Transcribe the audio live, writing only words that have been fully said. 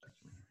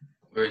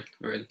We're in.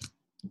 We're in.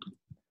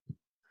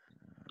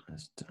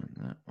 Let's turn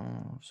that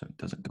off so it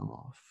doesn't go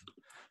off.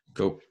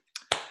 Cool.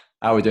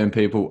 How are we doing,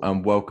 people?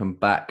 And welcome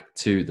back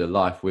to the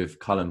Life with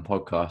Cullen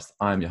podcast.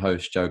 I'm your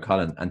host, Joe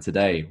Cullen, and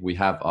today we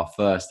have our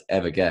first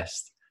ever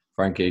guest,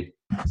 Frankie.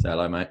 Say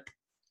hello, mate.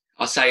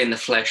 I say in the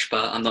flesh,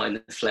 but I'm not in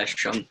the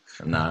flesh. I'm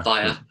No,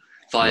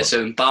 via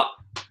Zoom. But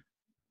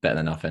better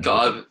than nothing.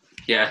 Got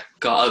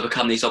to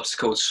overcome these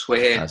obstacles.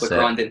 We're here. We're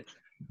grinding.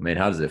 I mean,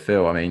 how does it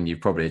feel? I mean, you've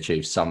probably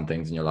achieved some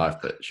things in your life,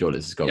 but surely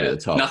this has got to be the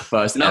top.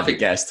 First ever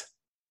guest.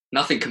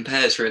 Nothing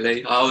compares,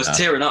 really. I was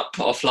tearing up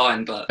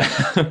offline, but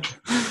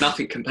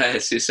nothing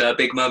compares. It's a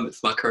big moment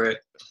for my career.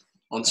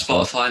 On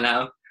Spotify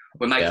now.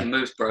 We're making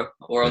moves, bro.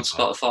 We're on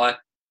Spotify.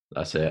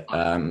 That's it.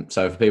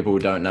 So for people who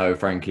don't know,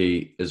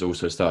 Frankie has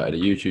also started a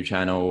YouTube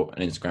channel,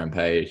 an Instagram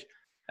page,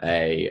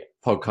 a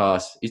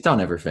podcast. He's done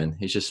everything.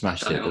 He's just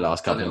smashed it the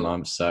last couple of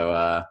months. So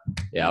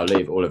I'll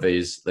leave all of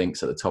these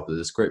links at the top of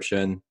the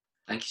description.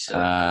 Thank you,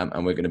 sir.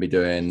 And we're going to be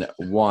doing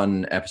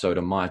one episode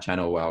on my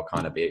channel where I'll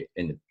kind of be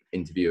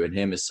interviewing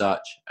him as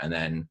such, and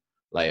then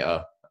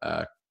later,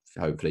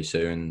 hopefully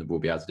soon, we'll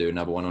be able to do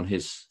another one on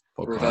his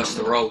podcast. Reverse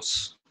the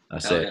roles.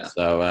 That's it. Yeah.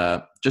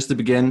 So just to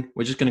begin,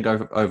 we're just going to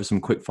go over some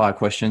quick fire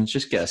questions.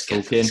 Just get us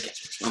talking.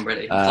 I'm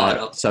ready. Fired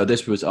up. So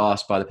this was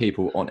asked by the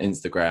people on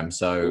Instagram.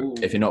 So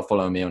if you're not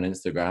following me on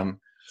Instagram,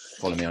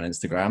 follow me on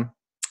Instagram,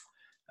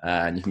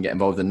 and you can get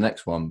involved in the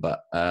next one.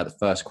 But the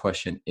first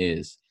question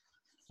is,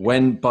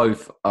 when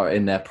both are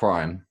in their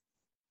prime,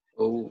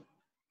 who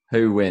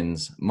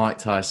wins, Mike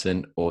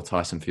Tyson or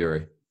Tyson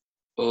Fury?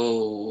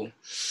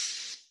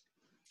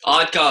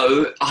 I'd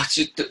go.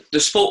 The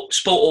sport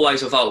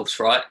always evolves,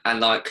 right?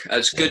 And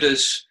as good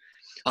as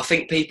I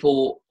think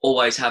people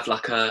always have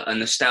a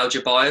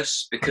nostalgia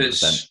bias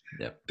because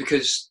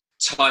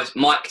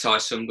Mike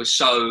Tyson was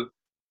so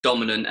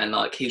dominant and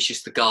he's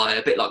just the guy,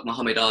 a bit like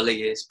Muhammad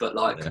Ali is. But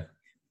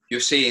you're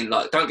seeing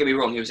don't get me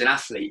wrong, he was an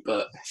athlete,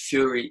 but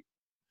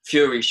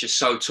Fury's just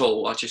so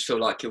tall. I just feel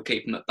like he'll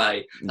keep him at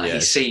bay.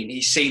 He's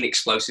seen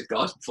explosive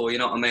guys before. You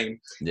know what I mean?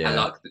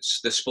 Yeah. And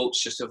the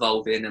sport's just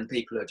evolving, and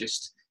people are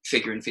just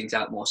figuring things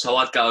out more. So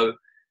I'd go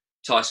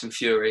Tyson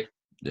Fury.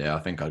 Yeah, I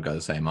think I'd go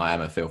the same. I am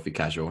a filthy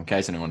casual. In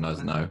case anyone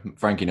doesn't know,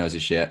 Frankie knows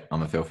his shit.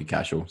 I'm a filthy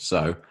casual.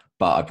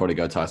 But I'd probably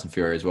go Tyson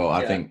Fury as well.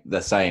 I think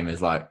the same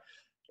is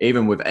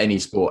even with any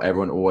sport,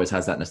 everyone always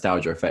has that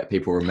nostalgia effect.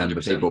 People remember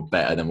 100%. People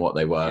better than what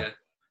they were.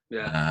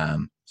 Yeah.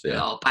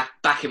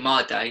 Back in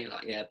my day,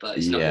 but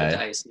it's not your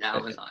days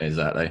now.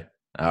 Exactly.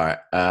 All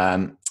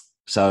right.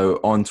 So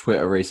on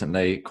Twitter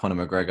recently,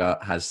 Conor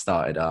McGregor has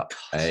started up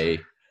a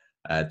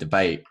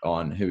debate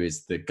on who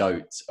is the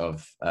GOAT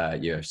of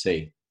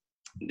UFC.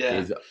 Yeah.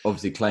 He's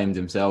obviously claimed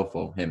himself,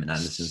 or him and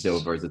Anderson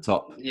Silva, as the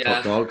top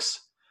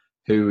dogs.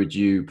 Who would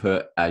you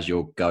put as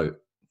your GOAT?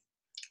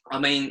 I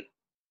mean,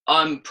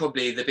 I'm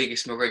probably the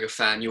biggest McGregor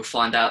fan you'll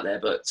find out there,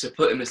 but to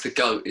put him as the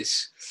GOAT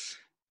is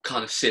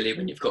kind of silly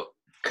when you've got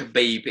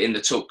Khabib in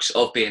the talks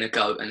of being a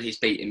GOAT and he's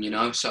beat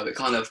him, so it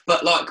kind of,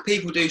 but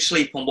people do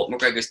sleep on what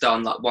McGregor's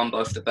done, won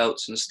both the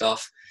belts and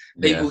stuff.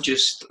 People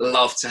just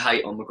love to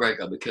hate on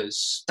McGregor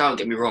because, don't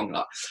get me wrong,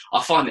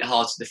 I find it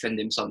hard to defend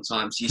him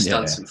sometimes. He's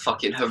done some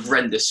fucking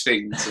horrendous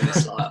things, and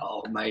it's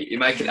oh mate, you're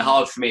making it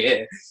hard for me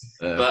here.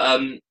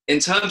 But in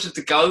terms of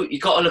the GOAT, you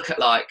got to look at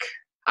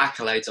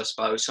accolades, I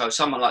suppose. So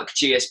someone like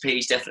GSP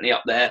is definitely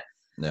up there.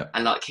 Yeah.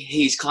 And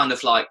he's kind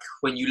of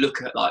when you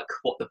look at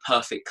what the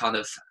perfect kind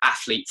of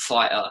athlete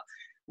fighter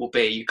will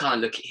be, you kind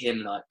of look at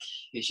him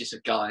he's just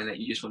a guy that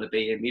you just want to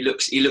be him. He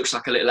looks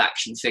like a little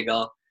action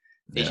figure.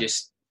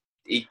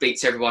 He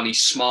beats everyone.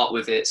 He's smart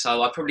with it.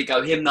 So I'd probably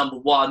go him number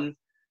 1,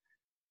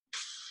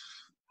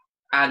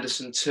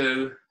 Anderson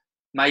 2,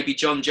 maybe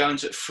John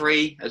Jones at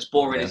 3. As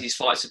boring as his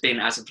fights have been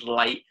as of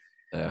late,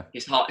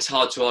 it's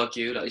hard to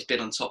argue. He's been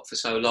on top for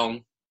so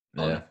long.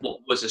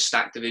 What was a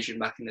stacked division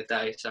back in the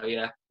day. So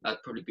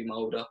that'd probably be my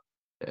order.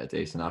 Yeah,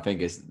 decent. I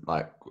think it's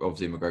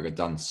obviously McGregor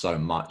done so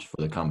much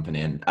for the company,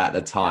 and at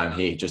the time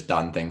he just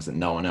done things that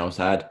no one else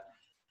had.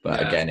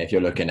 But again, if you're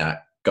looking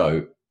at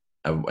GOAT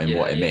and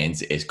what it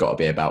means, it's got to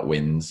be about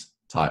wins,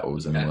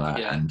 titles, and all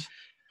that. And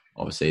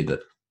obviously the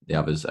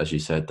others, as you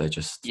said, they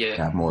just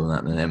have more than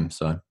that than him.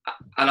 So,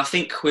 and I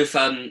think with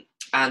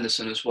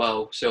Anderson as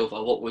well,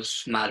 Silva, what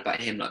was mad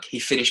about him, he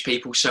finished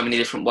people so many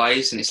different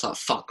ways, and it's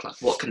fuck,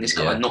 what can this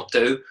guy not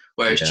do?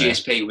 Whereas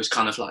GSP was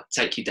kind of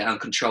take you down,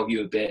 control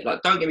you a bit.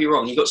 Don't get me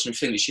wrong, he got some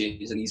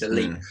finishes and he's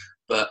elite,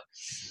 but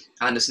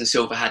Anderson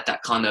Silva had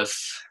that kind of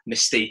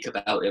mystique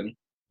about him.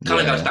 Kind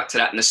of goes back to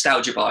that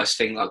nostalgia bias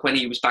thing. When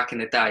he was back in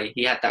the day,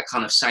 he had that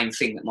kind of same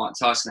thing that Mike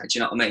Tyson had. Do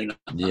you know what I mean?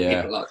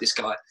 People this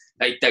guy,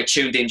 they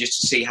tuned in just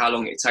to see how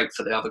long it'd take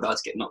for the other guy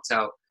to get knocked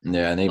out.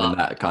 Yeah, and even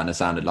that kind of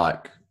sounded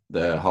like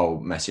the whole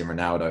Messi and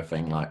Ronaldo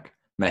thing.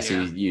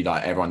 Messi,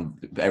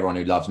 everyone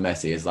who loves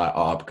Messi is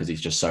because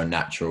he's just so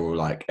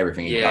natural.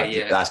 Everything he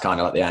does, that's kind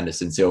of like the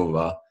Anderson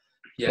Silva.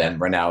 Then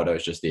Ronaldo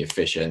is just the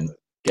efficient,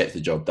 gets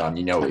the job done.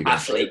 You know what you're going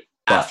to do.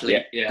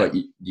 Athlete. But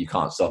you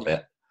can't stop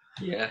it.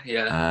 Yeah,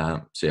 yeah.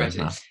 So yeah, Crazy.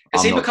 no, Has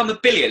I'm he not. become a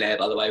billionaire,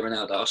 by the way,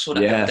 Ronaldo? I saw that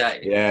the Yeah, other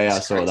day. yeah, I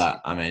It's saw crazy.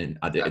 that. I mean,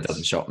 it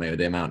doesn't shock me with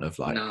the amount of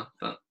like No,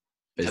 but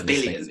a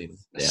business things. billion. Yeah,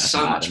 That's it's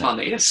so mad, much isn't it?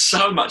 money. That's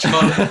so much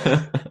money.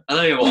 I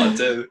don't know what I'd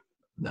do.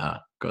 Nah,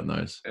 God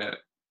knows. Yeah.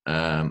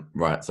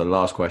 Right. So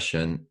last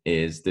question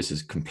is, this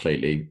is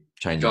completely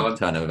changing Go the on.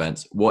 turn of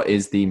events. What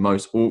is the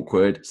most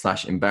awkward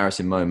 /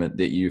 embarrassing moment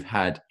that you've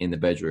had in the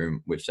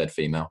bedroom with said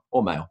female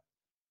or male?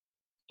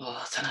 Oh,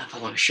 I don't know if I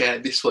want to share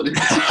this one in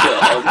particular.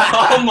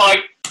 Oh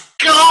my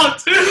God!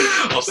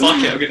 Oh,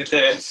 fuck it, I'm going to do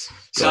it.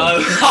 So,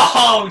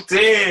 oh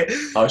dear.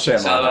 I'll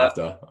share mine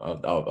after.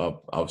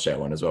 I'll share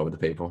one as well with the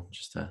people.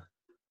 Just to...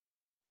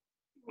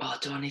 Oh,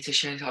 do I need to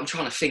share? I'm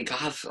trying to think. I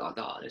have.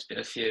 There's been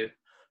a few.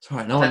 It's all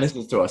right. No one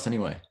listens to us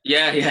anyway.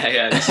 Yeah.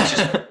 This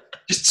is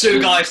just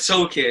two guys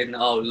talking.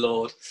 Oh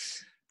Lord.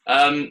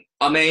 I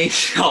mean,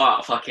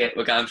 fuck it.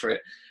 We're going for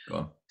it. Go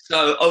on.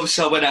 So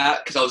obviously I went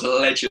out because I was a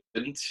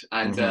legend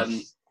and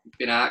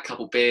been out a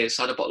couple of beers.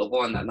 I had a bottle of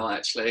wine that night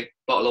actually.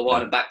 Bottle of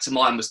wine and back to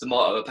mine was the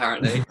motto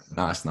apparently.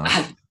 Nice.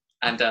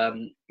 And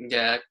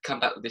come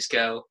back with this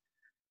girl.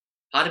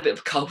 I had a bit of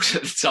a cold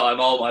at the time.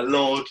 Oh my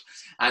Lord.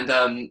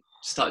 And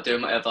started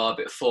doing whatever, a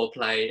bit of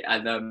foreplay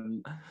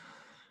and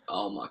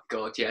oh my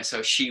God, yeah.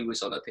 So she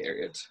was on a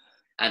period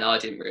and I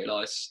didn't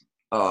realise.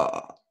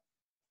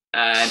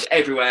 And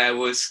everywhere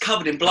was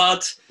covered in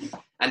blood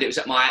and it was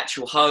at my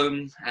actual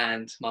home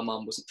and my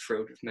mum wasn't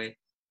thrilled with me.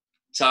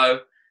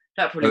 So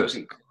that probably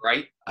wasn't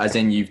great. As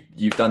in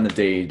you've done the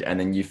deed and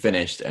then you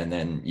finished and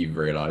then you've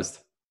realised.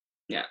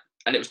 Yeah.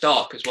 And it was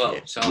dark as well.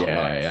 So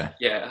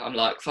I'm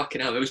like,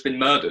 fucking hell, who's been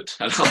murdered?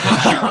 And I'm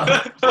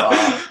like,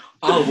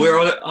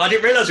 I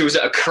didn't realise it was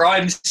at a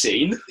crime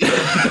scene.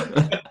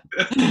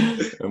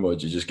 And what,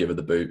 did you just give her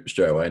the boot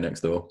straight away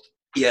next door?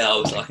 Yeah, I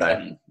was like,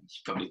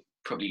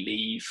 probably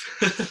leave.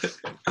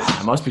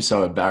 It must be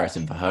so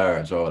embarrassing for her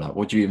as well. Like,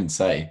 what do you even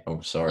say? Oh,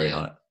 sorry.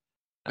 Yeah. Like,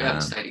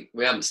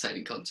 we haven't stayed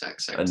in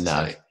contact. So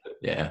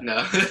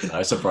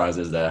no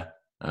surprises there.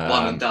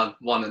 One and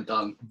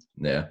done.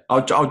 Yeah,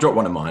 I'll drop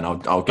one of mine.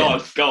 I'll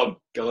get. Go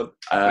on.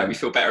 Make me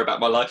feel better about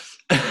my life.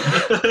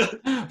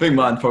 I think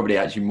mine's probably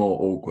actually more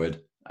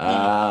awkward.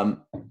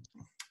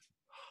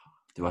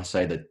 Do I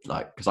say that,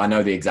 like, because I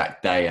know the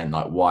exact day and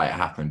like why it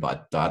happened,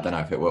 but I don't know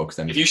if it will. Because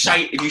then if you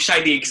say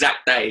the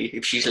exact day,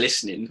 if she's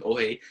listening or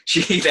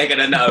they're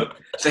gonna know.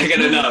 They're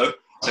gonna know.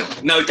 So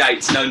no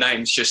dates, no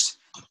names, just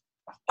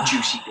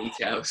juicy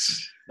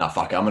details. No,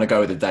 fuck it. I'm gonna go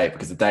with the date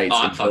because the date's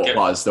an important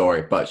part of the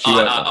story. But she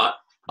won't.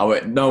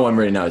 No one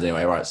really knows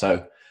anyway, right?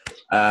 So,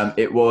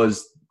 it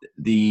was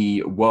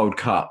the World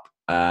Cup.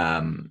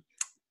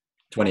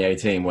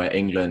 2018, where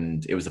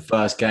England, it was the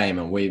first game,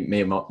 and me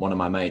and one of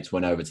my mates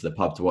went over to the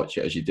pub to watch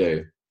it, as you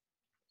do.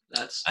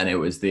 And it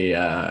was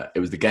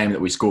the game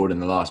that we scored in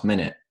the last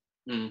minute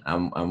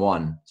and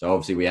won. So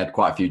obviously we had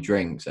quite a few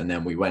drinks, and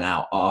then we went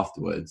out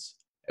afterwards.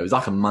 It was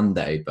like a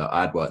Monday, but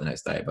I had work the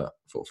next day. But I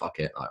thought, fuck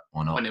it, like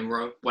why not? When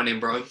in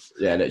Rome.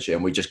 Yeah, literally,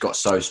 and we just got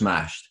so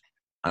smashed.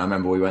 And I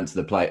remember we went to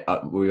the place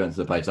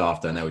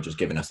after, and they were just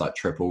giving us like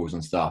triples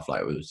and stuff.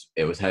 Like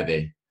it was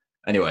heavy.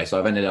 Anyway, so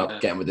I've ended up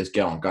getting with this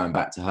girl and going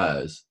back to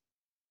hers,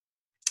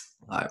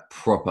 like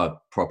proper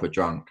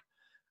drunk.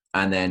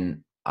 And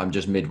then I'm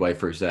just midway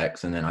through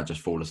sex and then I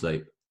just fall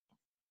asleep.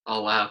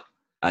 Oh, wow.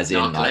 As in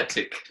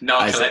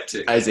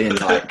narcoleptic. As in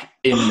like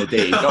in the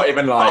deed. Not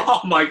even like,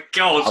 oh my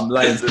God. I'm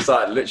laying to the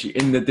side, literally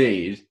in the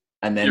deed.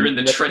 And then you're in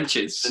the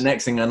trenches. The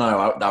next thing I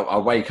know, I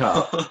wake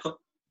up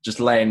just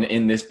laying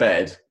in this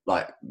bed,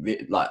 like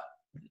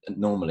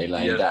normally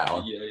laying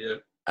down.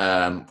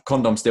 Yeah.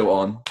 Condom still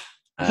on.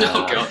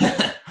 Oh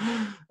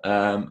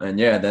God. And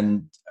yeah,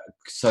 then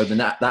so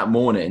that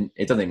morning,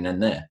 it doesn't even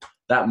end there.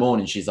 That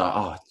morning, she's like,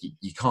 "Oh,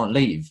 you can't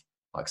leave."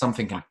 Like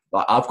something,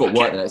 like I've got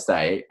work the next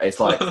day. It's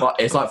like 5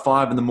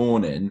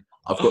 a.m.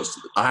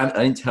 I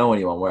didn't tell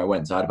anyone where I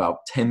went. So I had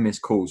about 10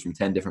 missed calls from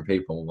 10 different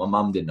people. My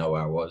mum didn't know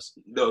where I was.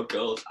 Oh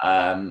God.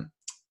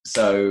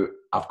 So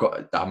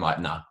I'm like,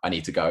 nah, I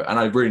need to go, and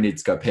I really need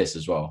to go piss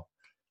as well.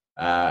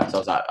 So I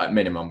was like, at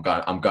minimum,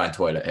 I'm going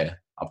toilet here.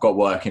 I've got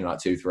work in like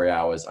 2-3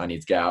 hours. I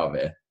need to get out of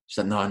here. She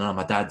said, no,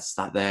 my dad's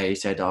sat there. He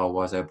said, oh,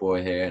 why is there a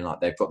boy here? And like,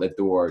 they've got their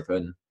door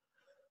open.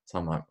 So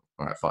I'm like,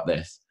 all right, fuck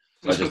this.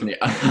 So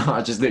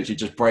I just literally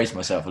just brace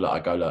myself. I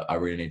go, look, I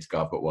really need to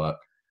go. I've got work.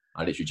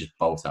 I literally just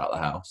bolt out of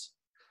the house,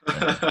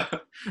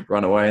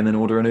 run away, and then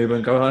order an Uber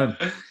and go home.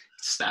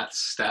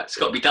 Stats. It's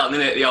got to be done,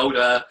 isn't it? The old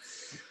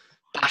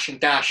bash and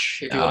dash,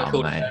 if you want to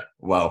call it.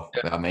 Well,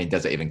 I mean,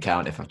 does it even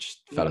count if I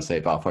just fell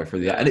asleep halfway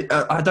through the... And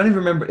I don't even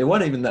remember. It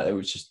wasn't even that it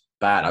was just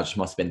bad. I just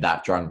must have been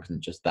that drunk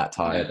and just that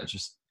tired. I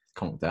just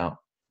conked out.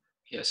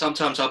 Yeah,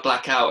 sometimes I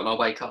black out and I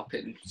wake up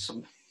in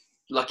some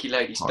lucky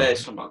lady's bed.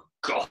 So I'm like,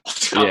 God,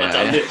 I've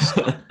done this.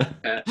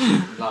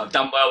 I've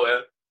done well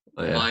with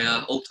it.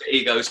 My alter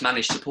egos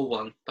managed to pull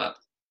one, but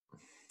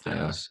who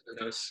knows?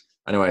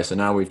 Anyway, so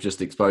now we've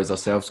just exposed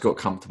ourselves, got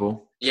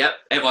comfortable. Yep,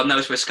 everyone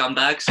knows we're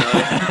scumbags,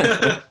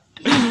 so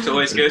it's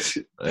always good.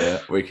 Yeah,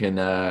 we can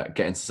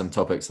get into some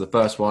topics. So the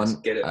first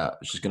one, I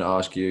was just going to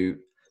ask you,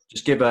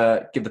 just give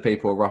the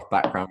people a rough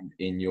background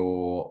in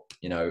your,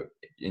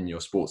 in your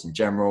sports in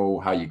general,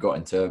 how you got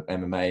into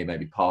MMA,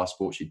 maybe past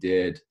sports you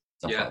did,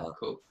 stuff like that.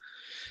 Cool.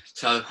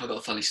 So I've got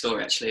a funny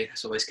story actually.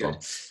 That's always good.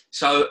 Oh.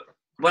 So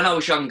when I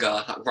was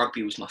younger, like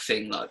rugby was my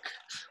thing. Like,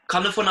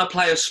 kind of when I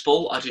play a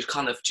sport, I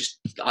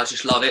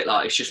just love it.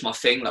 Like, it's just my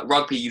thing. Like,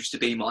 rugby used to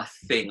be my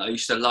thing. I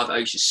used to love it. I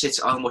used to sit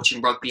at home watching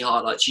rugby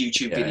highlights,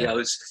 YouTube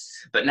videos.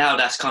 But now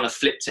that's kind of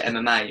flipped to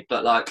MMA.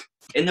 But like,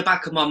 in the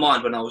back of my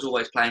mind, when I was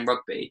always playing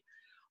rugby,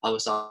 I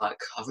was like,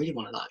 I really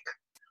want to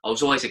I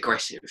was always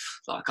aggressive.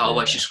 Like, I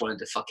always just wanted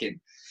to fucking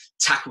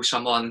tackle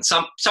someone.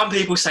 Some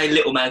people say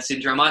little man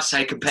syndrome. I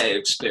say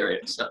competitive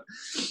spirit. So.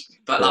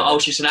 But like, I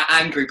was just an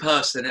angry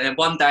person. And then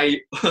one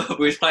day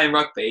we was playing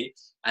rugby,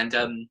 and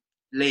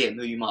Liam,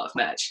 who you might have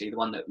met actually, the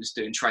one that was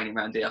doing training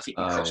around here, I think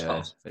he crossed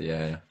paths.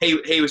 Yeah. I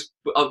was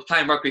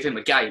playing rugby with him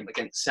a game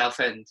against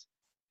Southend,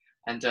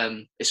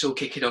 and it's all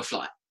kicking off,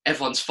 like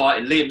everyone's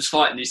fighting. Liam's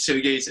fighting these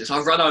two geezers. I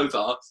run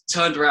over,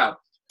 turned around,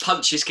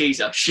 punched this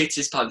geezer,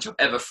 shittest punch I've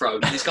ever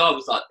thrown. This guy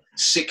was like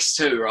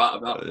 6'2",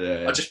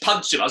 right? I just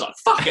punched him. I was like,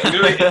 fuck it, I'm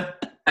gonna hit him.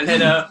 And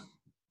then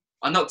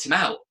I knocked him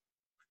out.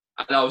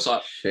 And I was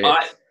like,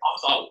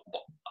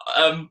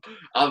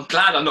 I'm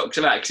glad I knocked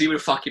him out because he would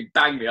have fucking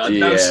banged me. I had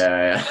no skills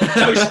at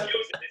this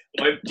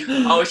point.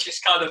 I was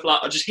just kind of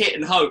like, I just hit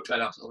and hope.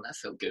 And I was like, oh, that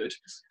felt good.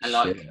 And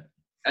like,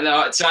 and then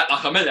I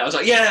meant it. I was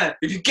like, yeah,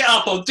 if you get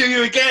up, I'll do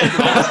you again.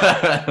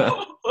 I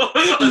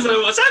was like,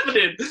 what's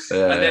happening?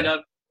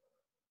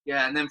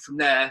 And then from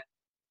there,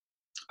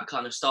 I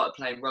kind of started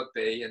playing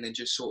rugby and then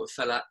just sort of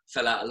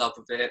fell out of love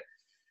with it.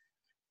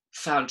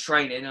 Found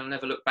training and I've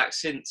never looked back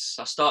since.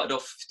 I started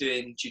off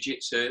doing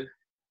jiu-jitsu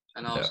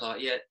and I was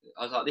like,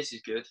 this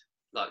is good.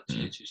 Like,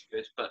 jiu-jitsu is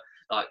good. But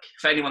like,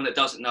 for anyone that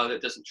doesn't know,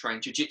 that doesn't train,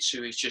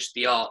 jiu-jitsu is just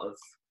the art of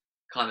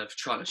kind of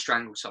trying to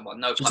strangle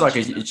someone.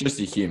 It's just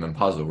a human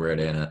puzzle,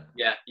 really, isn't it?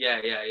 Yeah.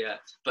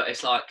 But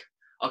it's like,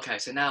 okay,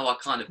 so now I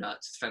kind of know how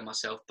to defend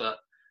myself, but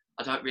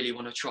I don't really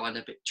want to try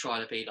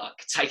to be like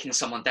taking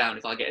someone down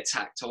if I get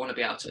attacked. I want to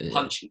be able to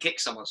punch and kick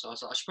someone. So I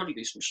was like, I should probably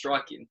do some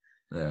striking.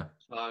 Yeah.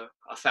 So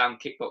I found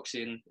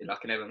kickboxing in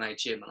like an MMA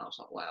gym, and I was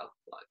like, wow,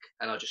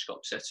 and I just got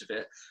obsessed with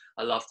it.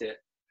 I loved it.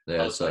 Yeah.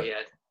 I was like,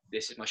 yeah,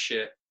 this is my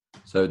shit.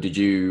 So did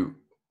you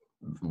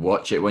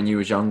watch it when you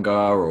was younger,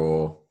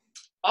 or?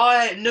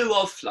 I knew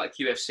of like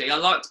UFC. I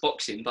liked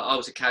boxing, but I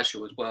was a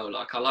casual as well.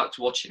 Like, I liked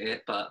watching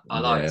it, but I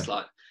liked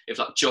like if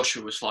like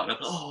Joshua was fighting, I'd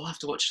be like, oh, I have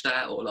to watch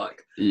that, or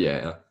like.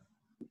 Yeah.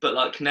 But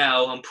like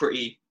now, I'm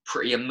pretty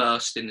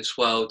immersed in this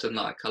world, and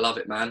like I love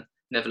it, man.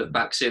 Never looked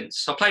back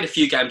since. I played a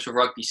few games of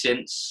rugby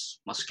since.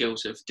 My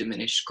skills have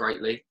diminished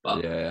greatly.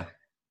 But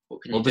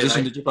what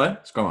position did you play?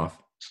 Scrum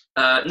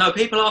half? No,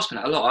 people ask me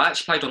that a lot. I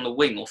actually played on the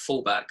wing or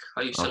fullback.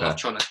 I used to love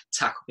trying to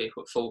tackle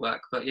people at fullback.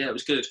 But yeah, it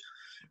was good.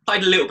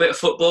 Played a little bit of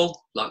football,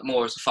 like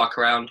more as a fuck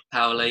around,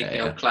 power league,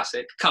 the old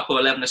classic. Couple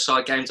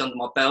 11-a-side games under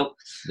my belt.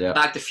 Yeah.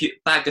 Bagged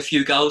a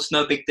few goals.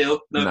 No big deal.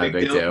 No big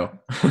deal.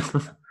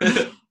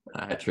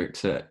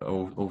 Hat-tricks,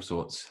 all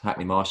sorts.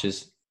 Hackney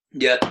Marshes.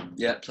 Yeah,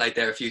 played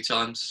there a few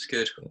times.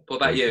 Good. What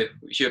about you?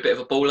 Was you a bit of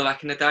a baller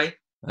back in the day?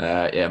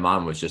 Yeah,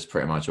 mine was just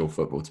pretty much all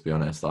football, to be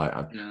honest. Like,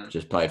 I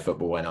just played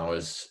football when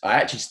I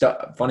actually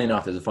funny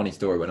enough, there's a funny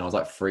story. When I was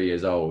like 3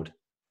 years old,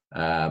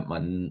 I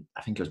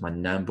think it was my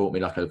nan bought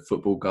me like a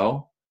football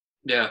goal.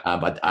 Yeah.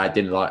 But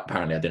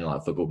apparently I didn't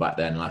like football back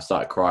then, and I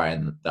started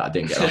crying that I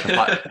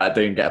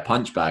didn't get a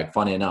punch bag,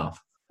 funny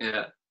enough.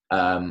 Yeah.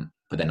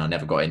 But then I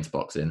never got into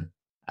boxing.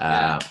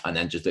 And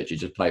then just literally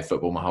just played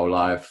football my whole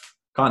life.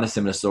 Kind of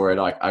similar story.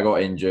 Like, I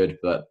got injured,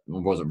 but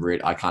wasn't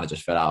really. I kind of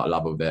just fell out of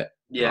love with it.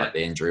 Yeah, like,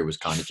 the injury was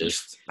kind of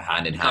just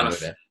hand in hand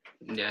with it.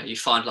 Yeah, you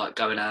find like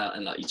going out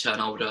and like you turn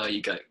older,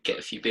 you get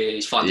a few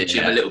beers, find the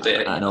gym a little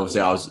bit. And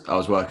obviously, I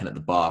was working at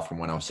the bar from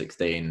when I was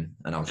 16,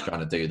 and I was trying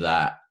to do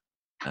that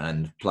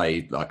and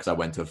play like, because I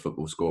went to a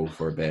football school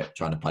for a bit,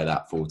 trying to play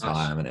that full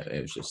time, and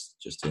it was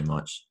just too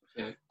much.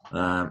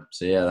 Yeah.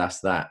 So yeah,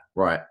 that's that.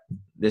 Right.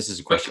 This is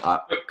a question.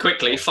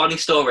 Quickly, funny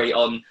story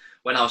on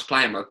when I was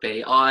playing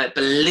rugby. I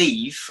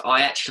believe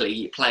I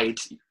actually played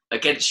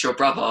against your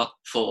brother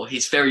for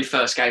his very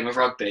first game of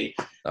rugby.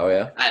 Oh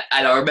yeah.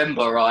 And I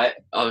remember, right,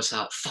 I was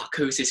like, "Fuck,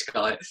 who's this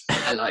guy?"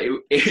 And like,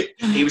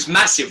 he was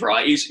massive,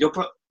 right?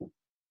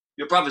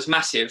 Your brother's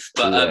massive,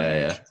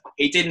 but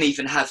he didn't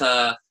even have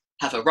a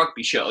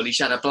rugby shirt on. He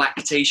just had a black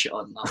t-shirt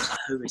on. And I was like,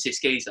 who is this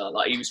geezer?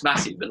 Like, he was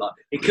massive, but like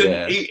he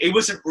couldn't. He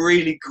wasn't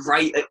really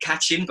great at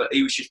catching, but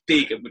he was just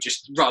big and would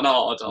just run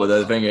hard. Well,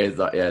 the thing is,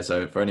 like,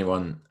 so for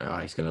anyone,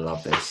 he's gonna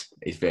love this.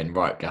 He's been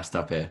right gassed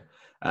up here.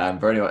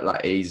 For anyone,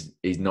 like, he's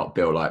not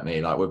built like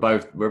me. Like,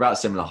 we're about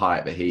similar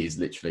height, but he's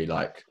literally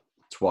like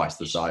twice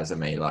the size of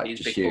me. Like, he's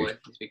just huge.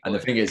 And the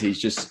thing is,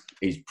 he's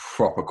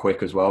proper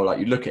quick as well. Like,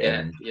 you look at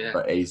him,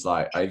 but he's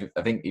like, I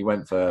think he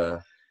went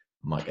for.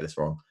 I might get this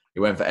wrong. He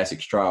went for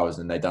Essex Trials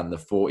and they done the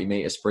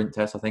 40-meter sprint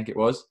test, I think it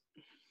was.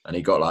 And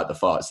he got like the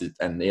fastest,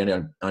 and he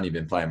only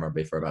been playing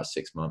rugby for about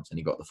 6 months, and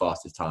he got the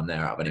fastest time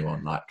there out of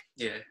anyone. Like,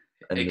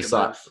 and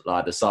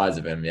the size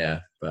of him,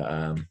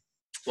 but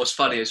what's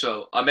funny as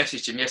well, I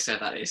messaged him yesterday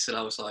about this, and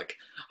I was like,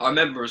 I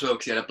remember as well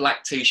because he had a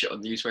black T-shirt on,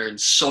 and he was wearing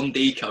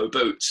Sondico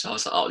boots. I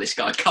was like, oh, this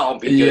guy can't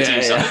be good.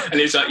 Yeah. And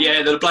he was like,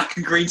 yeah, the black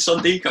and green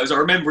Sondicos. I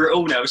remember it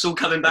all now. It's all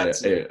coming back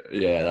to me.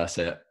 Yeah, that's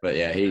it. But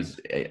yeah, he's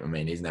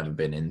never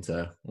been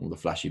into all the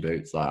flashy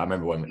boots. Like I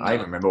even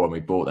remember when we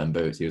bought them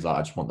boots, he was like,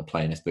 I just want the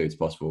plainest boots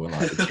possible and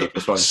like the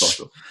cheapest ones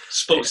possible.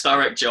 Sports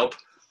Direct job.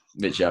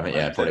 Which I think,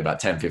 probably about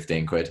 10,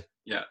 15 quid.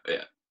 Yeah.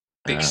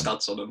 Big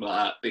studs on them like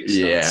that. Big studs.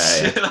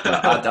 Yeah.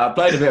 I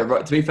played a bit.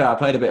 To be fair, I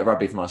played a bit of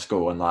rugby for my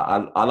school, and like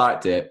I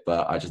liked it,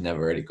 but I just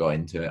never really got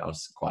into it. I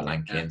was quite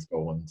lanky in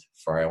school and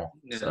frail.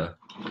 Yeah. So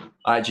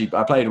I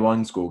played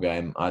one school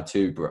game. I had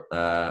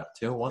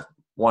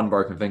one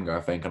broken finger,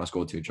 I think, and I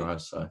scored 2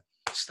 tries. So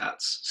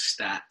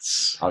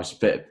stats. I was a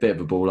bit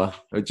of a baller.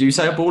 Do you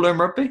say a baller in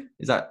rugby?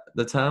 Is that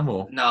the term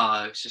or?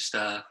 No, it's just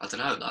I don't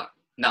know. Like,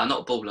 no,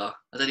 not a baller.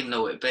 I don't even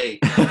know what it'd be.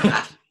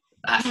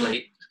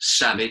 Athlete.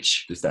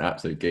 Savage. Just an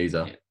absolute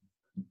geezer. Yeah.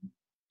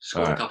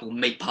 Scored a couple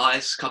meat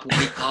pies. All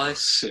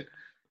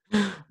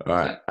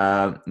right.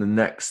 The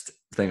next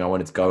thing I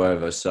wanted to go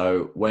over.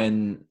 So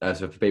so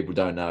for people who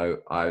don't know,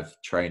 I've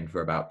trained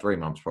for about 3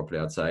 months properly,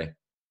 I'd say.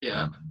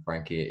 Yeah.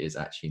 Frankie is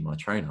actually my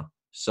trainer.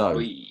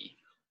 So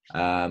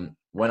when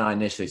I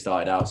initially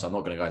started out, so I'm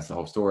not going to go into the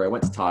whole story. I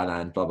went to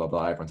Thailand, blah, blah,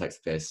 blah. Everyone takes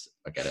the piss.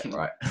 I get it,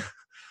 right?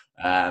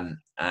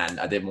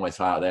 And I did Muay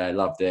Thai out there. I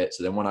loved it.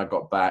 So then when I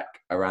got back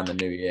around the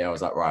new year, I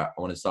was like, right,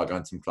 I want to start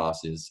going to some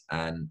classes.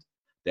 And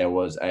there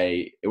was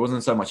it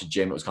wasn't so much a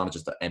gym. It was kind of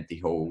just an empty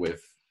hall with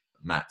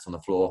mats on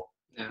the floor.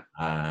 Yeah.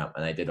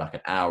 And they did like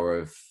an hour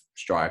of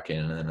striking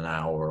and then an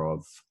hour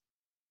of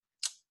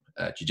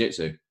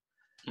jiu-jitsu.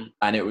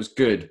 And it was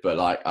good. But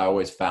like, I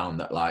always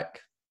found that like,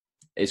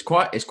 it's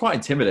quite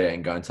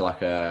intimidating going to like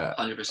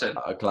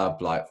 100%. a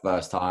club like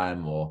first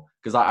time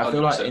because I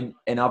feel 100%. Like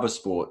in other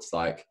sports,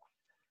 like,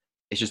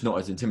 it's just not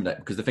as intimidating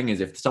because the thing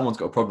is, if someone's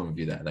got a problem with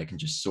you there, they can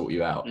just sort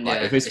you out.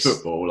 Like if it's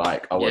football,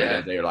 like what are you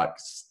gonna do? Like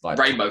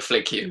rainbow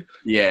flick you.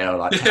 Yeah, or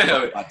like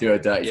do a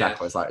dirty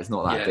tackle. It's like it's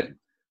not that good.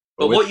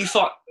 But what you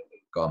find?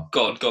 Go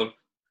on.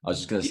 I was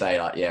just gonna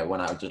say like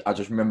when I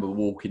just remember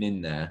walking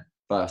in there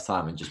first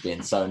time and just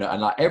being so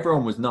and like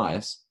everyone was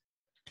nice.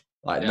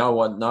 Like no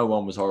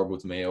one was horrible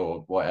to me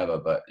or whatever,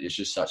 but it's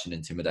just such an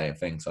intimidating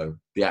thing. So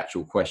the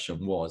actual question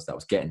that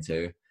was getting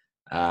to.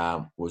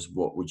 Was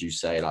what would you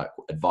say, like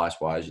advice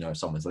wise, if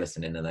someone's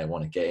listening and they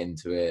want to get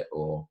into it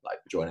or like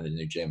joining a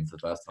new gym for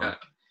the first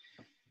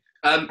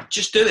time?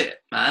 Just do it,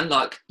 man.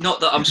 Like,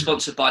 not that I'm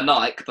sponsored by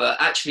Nike, but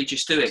actually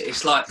just do it.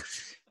 It's like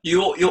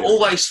you're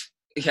always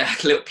a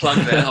little plug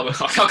there.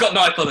 I've got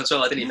Nike on as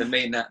well. I didn't even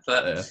mean that,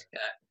 but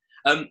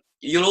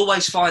you'll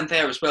always find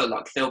there as well,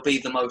 like they'll be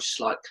the most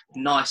like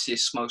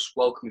nicest, most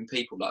welcoming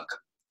people. Like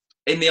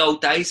in the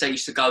old days, they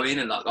used to go in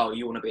and like, oh,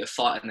 you want to be a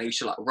fighter, and they used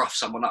to like rough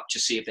someone up to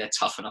see if they're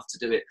tough enough to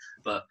do it.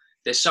 But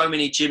there's so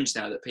many gyms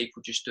now that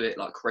people just do it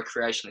like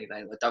recreationally.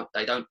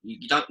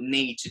 You don't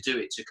need to do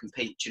it to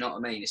compete. Do you know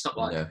what I mean? It's not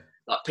like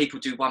like people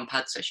do one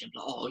pad session,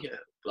 like, oh yeah,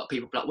 like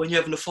people be like, when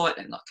you're having a fight,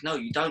 then like, no,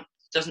 you don't.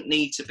 It doesn't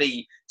need to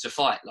be to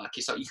fight. Like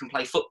it's like you can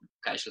play football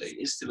casually.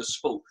 It's still a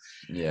sport.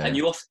 Yeah. And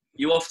you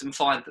often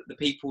find that the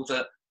people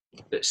that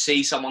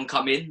see someone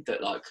come in,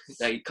 that like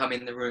they come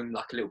in the room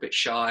like a little bit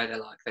shy, they're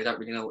like they don't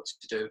really know what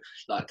to do,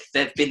 like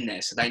they've been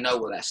there, so they know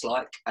what that's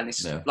like. And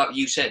it's like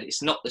you said,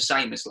 it's not the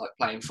same as like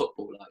playing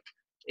football. Like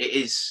it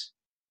is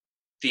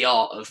the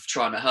art of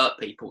trying to hurt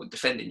people and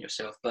defending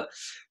yourself, but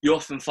you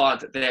often find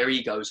that their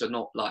egos are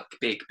not like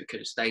big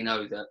because they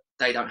know that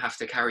they don't have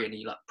to carry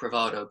any like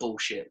bravado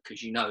bullshit, because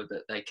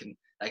that they can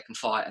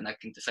fight and they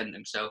can defend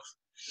themselves.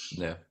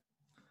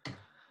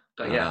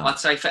 But I'd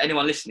say for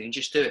anyone listening,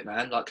 just do it,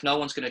 man. Like, no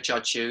one's going to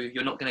judge you.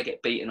 You're not going to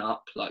get beaten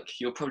up. Like,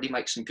 you'll probably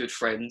make some good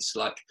friends.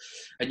 Like,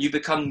 and you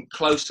become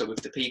closer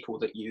with the people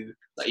that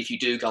like, if you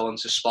do go on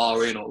to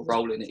sparring or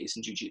rolling, it is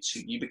in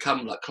jiu-jitsu, you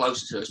become like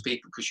closer to those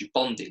people because you've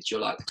bonded.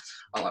 You're like,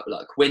 all right,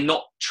 like, we're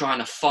not trying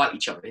to fight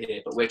each other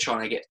here, but we're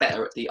trying to get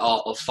better at the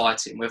art of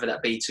fighting, whether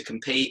that be to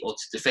compete or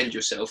to defend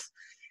yourself.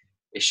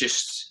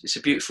 It's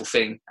a beautiful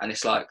thing. And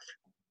it's like,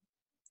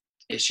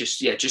 it's just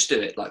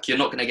do it. Like, you're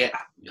not going to get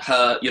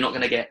hurt. You're not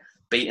going to get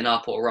beaten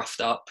up or roughed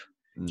up.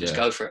 Just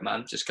go for it,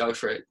 man. Just go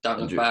for it. Don't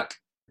look back.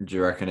 Do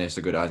you reckon it's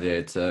a good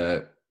idea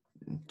to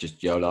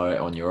just YOLO it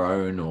on your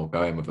own or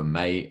go in with a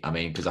mate? I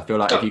mean, because I feel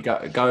like if you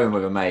go in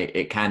with a mate,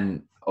 it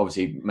can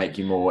obviously make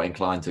you more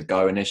inclined to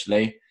go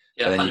initially.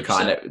 Yeah,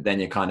 but then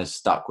you're kind of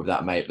stuck with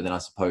that mate. But then I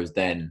suppose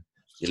then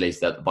at least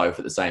they're both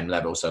at the same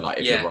level. So like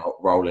if you're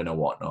rolling or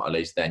whatnot, at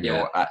least then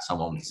you're at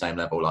someone with the same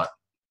level. Like.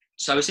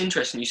 So it's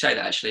interesting you say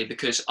that, actually,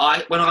 because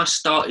when I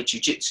started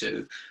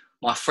jiu-jitsu,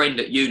 my friend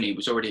at uni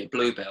was already a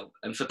blue belt.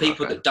 And for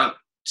people that don't,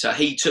 so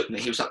he took me,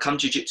 he was like, come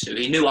jiu-jitsu.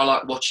 He knew I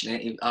liked watching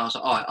it. I was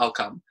like, all right, I'll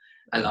come.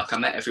 And like, I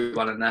met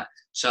everyone and that.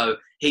 So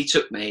he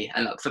took me.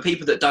 And like, for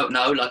people that don't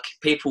know, like,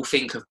 people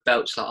think of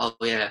belts like, oh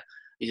yeah,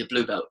 he's a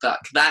blue belt.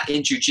 That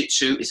in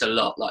jiu-jitsu is a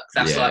lot. Like,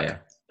 that's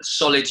a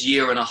solid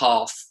year and a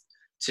half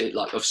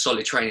of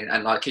solid training.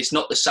 And like, it's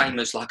not the same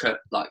as like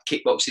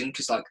kickboxing.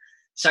 Cause like,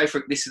 say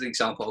this is the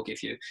example I'll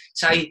give you.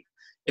 Say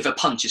if a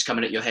punch is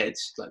coming at your head,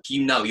 like,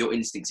 you know, your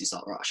instincts is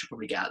like, right, I should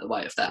probably get out of the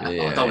way of that. Like,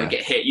 I don't want to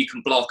get hit. You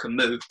can block and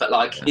move, but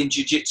like in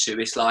jiu-jitsu,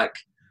 it's like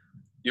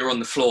you're on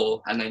the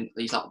floor, and then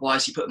he's like, why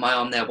is he putting my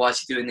arm there? Why is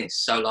he doing this?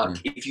 So like,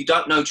 if you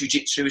don't know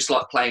jiu-jitsu, it's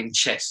like playing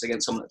chess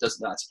against someone that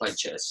doesn't know how to play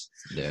chess.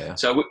 Yeah.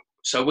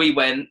 So we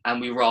went and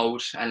we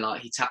rolled, and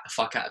like he tapped the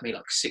fuck out of me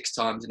like 6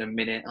 times in a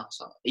minute. I was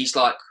like, he's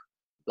like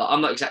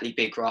I'm not exactly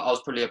big, right? I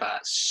was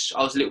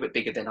a little bit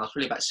bigger then. I was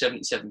probably about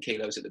 77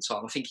 kilos at the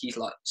time. I think he's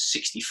like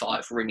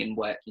 65, ringing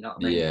wet. You know what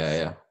I mean?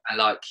 Yeah. And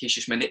like he's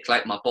just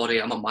manipulating my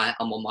body. I'm on my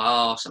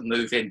ass. I'm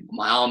moving.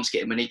 My arms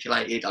getting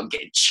manipulated. I'm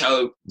getting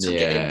choked.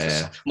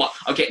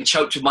 I'm getting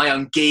choked with my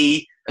own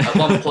gi. At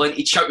one point,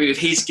 he choked me with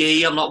his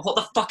gi. I'm like, what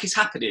the fuck is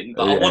happening?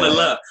 But I want to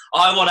learn.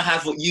 I want to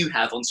have what you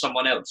have on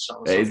someone else.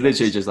 So it's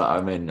literally just like,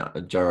 I mean,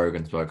 Joe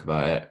Rogan spoke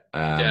about it.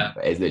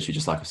 It's literally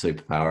just like a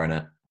superpower, isn't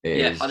it?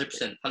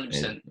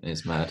 100%.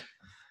 It's mad.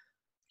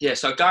 Yeah,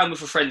 so going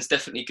with a friend's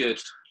definitely good.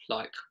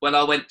 Like when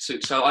I went to,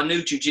 so I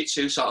knew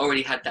jiu-jitsu, so I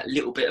already had that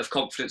little bit of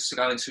confidence to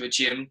go into a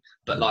gym.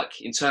 But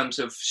like in terms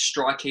of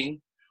striking,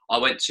 I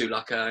went to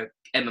like a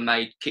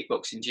MMA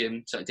kickboxing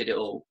gym, so I did it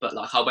all. But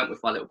like I went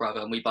with my little brother,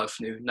 and we both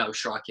knew no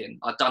striking.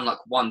 I'd done like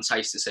one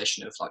taster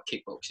session of like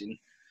kickboxing,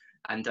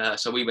 and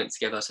so we went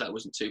together, so that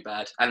wasn't too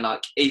bad. And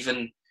like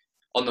even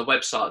on the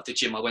website of the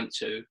gym I went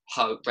to,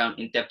 round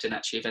in Debden,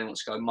 actually, if anyone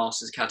wants to go,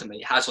 Masters Academy,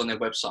 it has on their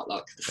website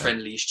like the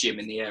friendliest gym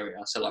in the area.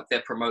 So like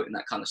they're promoting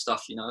that kind of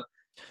stuff, you know.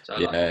 So,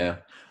 yeah.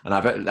 And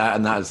I bet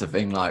that's the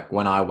thing. Like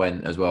when I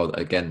went as well,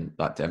 again,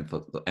 like to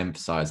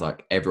emphasize,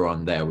 like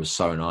everyone there was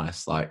so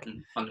nice. Like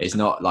 100%. It's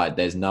not like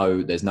there's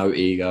no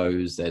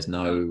egos, there's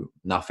no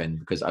nothing.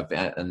 Because I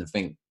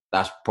think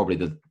that's probably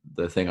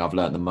the thing I've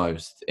learned the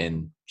most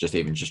in just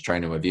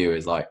training with you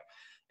is like,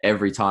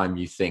 every time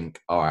you think,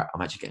 all right,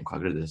 I'm actually getting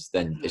quite good at this,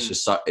 then it's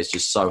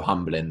just so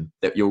humbling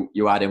that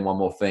you add in one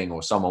more thing,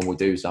 or someone will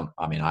do some.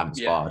 I mean, I haven't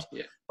sparred,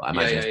 but I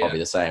imagine it's probably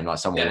the same. Like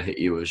someone will hit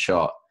you with a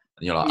shot,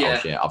 and you're like, oh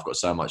shit, I've got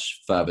so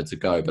much further to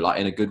go. But like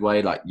in a good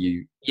way, like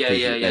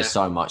there's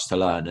so much to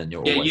learn, and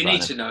you're always you learning.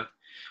 Need to know.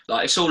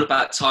 Like it's all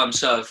about time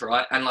served,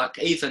 right? And like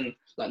even.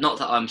 Like, not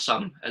that I'm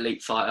some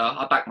elite fighter,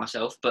 I back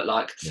myself, but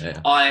like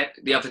I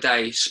the other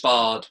day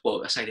sparred.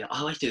 Well, I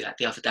always do that.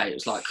 The other day, it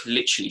was like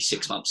literally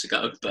 6 months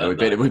ago. But we've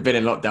been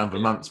in lockdown for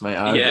months, mate.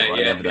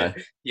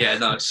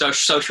 No,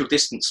 social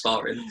distance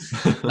sparring.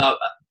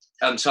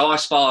 So I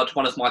sparred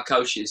one of my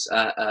coaches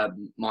at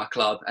my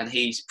club, and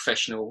he's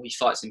professional. He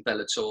fights in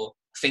Bellator. I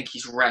think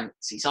he's ranked.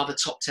 He's either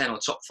top 10 or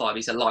top 5.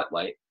 He's a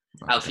lightweight.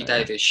 Okay. Alfie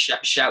Davis.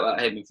 Shout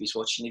out him if he's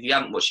watching. If you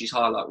haven't watched his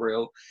highlight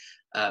reel,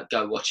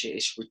 go watch it.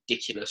 It's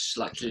ridiculous,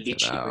 like literally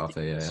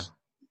ridiculous.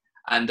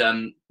 And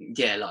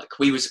like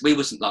we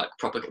wasn't like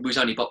proper. We was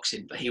only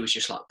boxing, but he was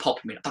just like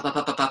popping me. I'm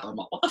like,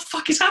 what the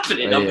fuck is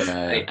happening?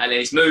 And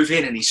he's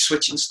moving and he's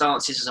switching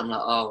stances. And I'm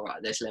like, oh right,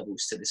 there's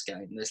levels to this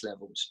game. There's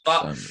levels,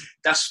 but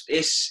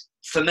it's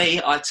for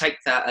me. I take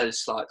that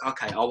as like,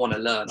 okay, I want to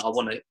learn. I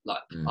want to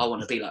I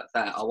want to be like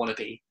that. I want to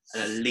be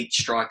an elite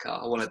striker.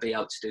 I want to be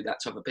able to do that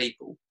to other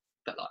people.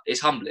 But like, it's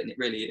humbling. It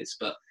really is.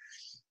 But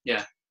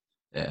yeah.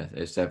 Yeah,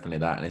 it's definitely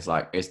that. And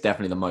it's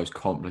definitely the most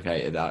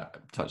complicated,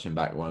 touching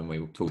back when we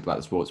talked about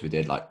the sports we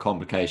did, like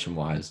complication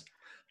wise.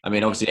 I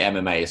mean, obviously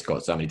MMA has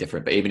got so many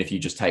different, but even if you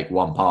just take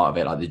one part of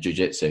it, like the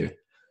jiu-jitsu,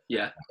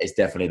 it's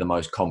definitely the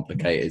most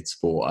complicated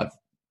sport I've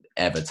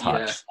ever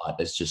touched. Like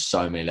there's just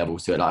so many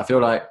levels to it. Like I feel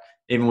like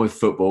even with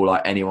football,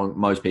 like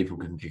most people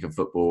can kick a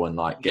football and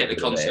like get the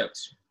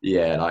concepts.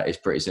 Yeah, like it's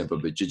pretty simple.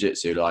 But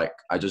jiu-jitsu, like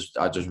I just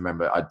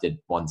remember I did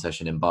one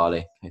session in Bali.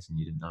 In case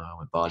you didn't know, I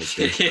went Bali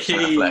too.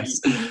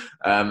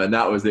 And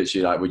that was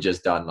literally like we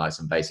just done like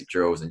some basic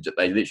drills, and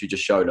they literally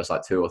just showed us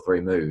like 2 or 3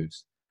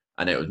 moves,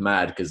 and it was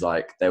mad because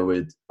like they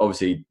would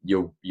obviously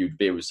you'd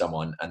be with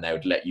someone and they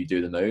would let you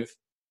do the move.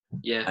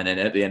 Yeah. And then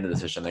at the end of the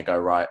session, they go,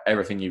 right,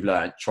 everything you've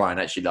learned, try and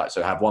actually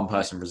so have one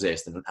person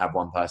resist and have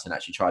one person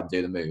actually try to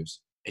do the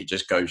moves. It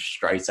just goes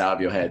straight out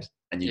of your head.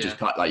 And you just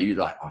can't,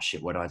 oh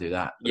shit, why do I do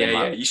that?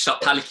 But you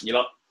start panicking, you're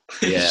like,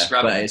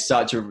 but it's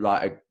such a,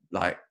 like,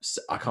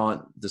 I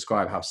can't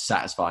describe how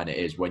satisfying it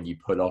is when you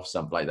pull off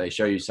something, like they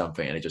show you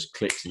something and it just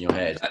clicks in your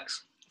head.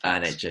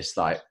 And it just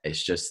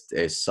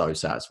it's so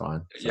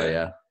satisfying.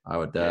 So I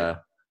would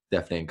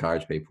definitely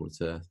encourage people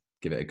to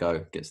give it a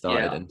go, get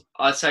started. And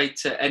I'd say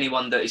to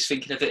anyone that is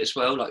thinking of it as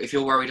well, like if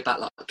you're worried about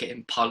like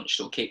getting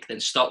punched or kicked, then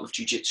start with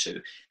jiu-jitsu,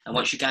 and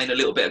once you gain a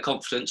little bit of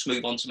confidence,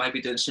 move on to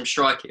maybe doing some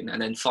striking,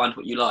 and then find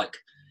what you like,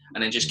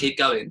 and then just keep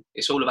going.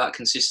 It's all about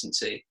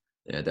consistency.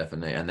 Yeah,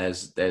 definitely. And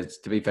there's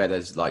to be fair,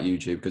 there's like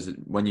YouTube, because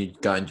when you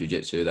go in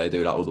jiu-jitsu, they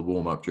do like all the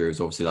warm-up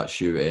drills, obviously like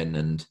shooting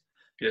and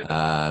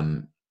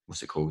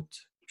what's it called,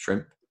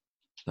 shrimp.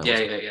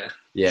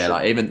 Yeah,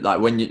 like even like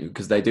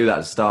because they do that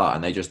at the start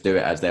and they just do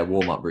it as their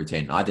warm-up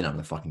routine. I didn't have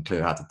a fucking clue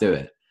how to do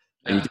it.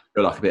 And you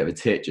feel like a bit of a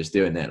tit just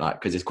doing it,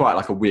 like, because it's quite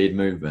like a weird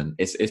movement.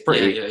 It's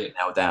pretty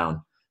nailed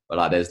down, but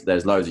like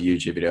there's loads of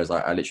YouTube videos.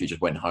 Like I literally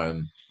just went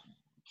home,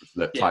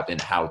 typed in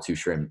how to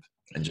shrimp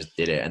and just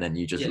did it, and then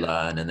you just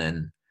learn, and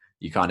then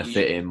you kind of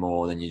fit in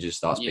more. Then you just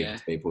start speaking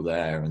to people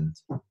there, and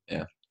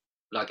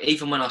like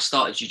even when I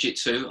started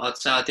jiu-jitsu, I'd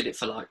say I did it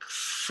for like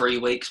 3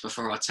 weeks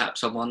before I tapped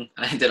someone.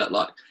 I ended up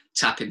like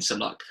tapping some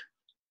like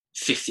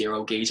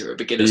 50-year-old geezer at a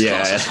beginner's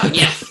class. It's like,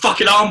 yeah,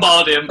 fucking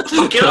armbarred him.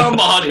 Fucking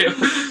armbarred him.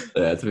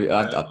 Yeah,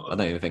 I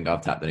don't even think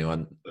I've tapped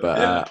anyone,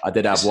 but I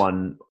did have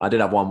one. I did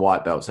have one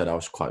white belt said I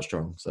was quite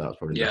strong, so that was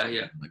probably yeah.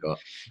 I got.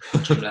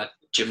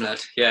 Gym lad.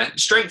 Yeah,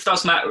 strength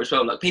does matter as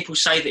well. Like people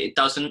say that it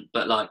doesn't,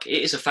 but like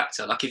it is a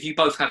factor. Like if you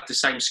both have the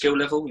same skill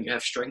level and you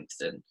have strength,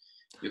 then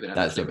you're gonna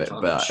have that's a bit.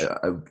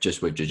 But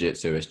just with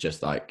jiu-jitsu, it's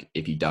just like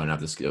if you don't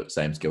have the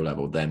same skill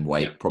level, then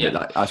weight probably.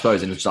 Like I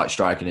suppose in like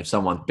striking, if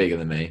someone's bigger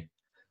than me,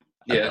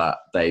 but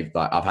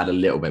I've had a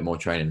little bit more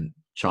training.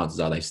 Chances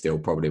are they still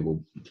probably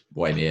will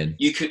weigh me in.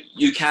 You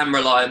can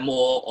rely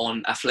more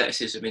on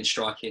athleticism in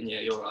striking.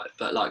 Yeah, you're right.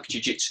 But like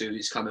jiu-jitsu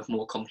is kind of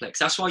more complex.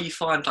 That's why you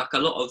find like a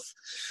lot of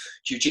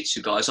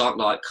jiu-jitsu guys aren't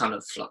like kind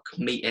of like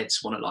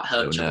meatheads want to like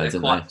hurt each other.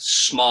 They're quite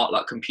smart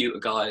like computer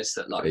guys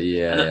that like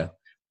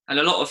and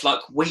a lot of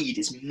like weed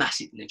is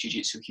massive in the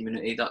jiu-jitsu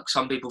community. Like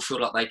some people feel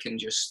like they can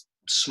just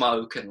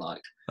smoke and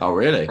like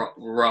really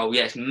roll.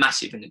 Yeah, it's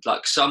massive. And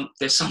like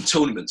there's some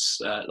tournaments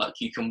like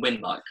you can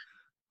win like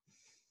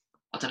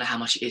I don't know how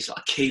much it is, like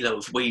a kilo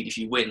of weed if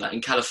you win, like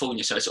in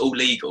California. So it's all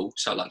legal.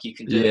 So like you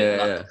can do it.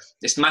 Like,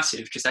 it's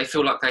massive because they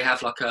feel like they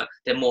have like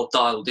they're more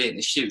dialed in.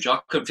 It's huge. I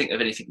couldn't think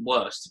of anything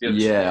worse, to be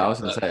honest. Yeah, I was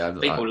going to say.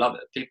 People love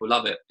it. People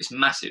love it. It's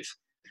massive.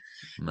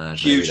 Man,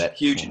 huge.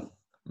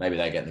 Maybe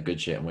they're getting the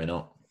good shit and we're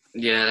not.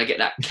 Yeah, they get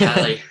that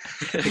Cali.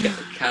 They get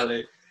the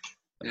Cali.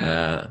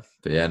 Yeah.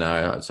 But yeah,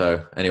 no.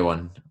 So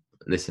anyone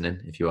listening,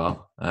 if you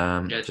are,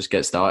 just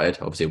get started.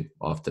 Obviously,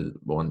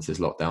 once this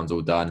lockdown's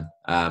all done.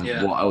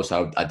 What else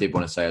I did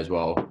want to say as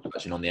well,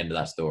 touching on the end of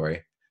that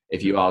story,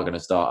 if you are going to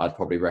start, I'd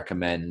probably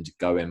recommend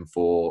going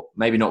for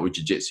maybe not with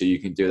jiu-jitsu. You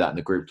can do that in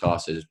the group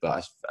classes, but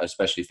I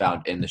especially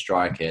found in the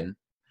striking,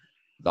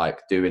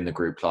 like doing the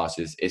group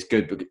classes, it's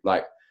good because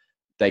like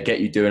they get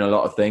you doing a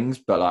lot of things.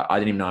 But like I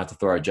didn't even know how to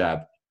throw a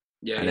jab,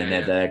 and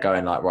then they're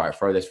going like, right,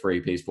 throw this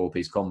 3-piece,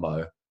 4-piece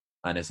combo.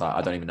 And it's like,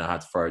 I don't even know how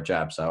to throw a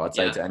jab. So I'd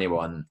say to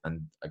anyone,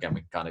 and again,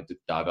 we can kind of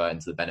divert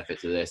into the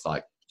benefits of this.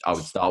 Like I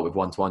would start with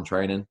one-to-one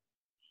training.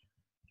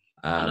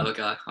 I know a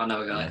guy.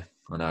 Yeah,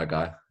 I know a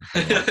guy.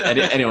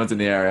 Anyone's in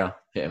the area,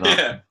 hit him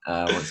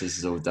up once this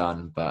is all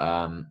done.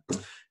 But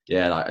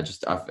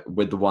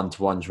with the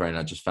one-to-one training,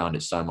 I just found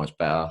it so much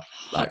better.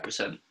 Like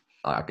 100%.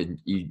 Like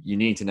you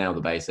need to nail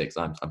the basics.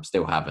 I'm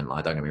still haven't.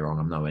 Like, don't get me wrong,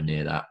 I'm nowhere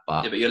near that.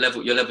 But your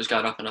level's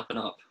going up and up and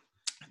up.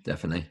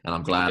 Definitely, and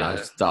I'm glad I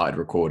started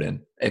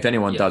recording. If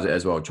anyone does it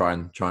as well, try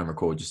and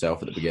record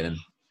yourself at the beginning.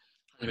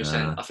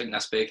 100%. I think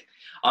that's big.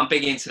 I'm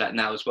big into that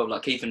now as well.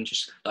 Like even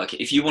just like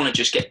if you want to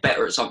just get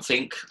better at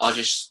something, I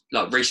just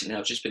like recently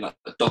I've just been like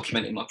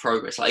documenting my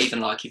progress. Like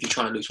even like if you're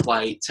trying to lose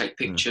weight, take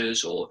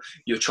pictures, or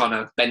you're trying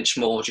to bench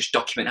more, just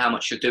document how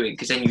much you're doing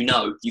because then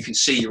you can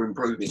see you're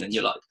improving and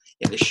you're like,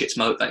 yeah, this shit's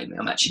motivating me.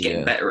 I'm actually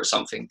getting better at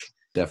something.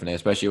 Definitely,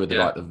 especially with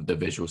the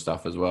visual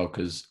stuff as well.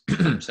 Because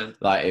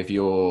like if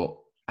you're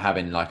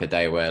having like a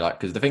day where like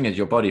because the thing is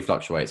your body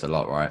fluctuates a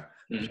lot, right?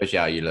 Especially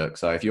how you look.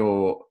 So if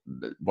you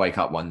wake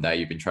up one day,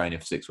 you've been training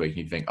for 6 weeks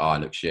and you think, oh, I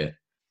look shit.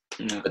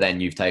 But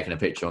then you've taken a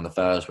picture on the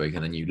first week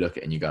and then you look at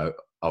it and you go,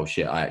 oh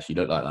shit, I actually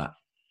look like that.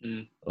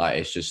 Like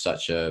it's just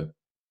it's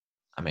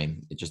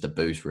just a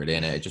boost really,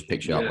 innit? It just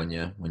picks you up when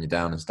you're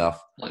down and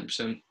stuff.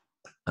 100%.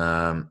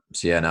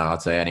 So yeah, no,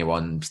 I'd say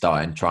anyone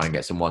starting, try and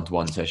get some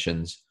one-to-one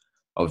sessions.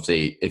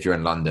 Obviously, if you're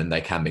in London,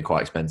 they can be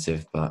quite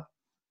expensive, but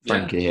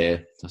Frankie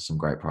here does some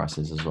great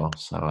prices as well.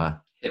 So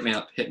hit me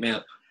up.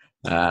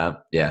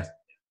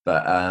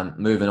 But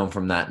moving on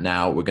from that,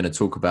 now we're going to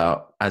talk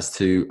about I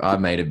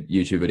made a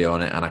YouTube video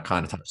on it and I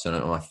kind of touched on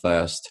it on my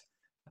first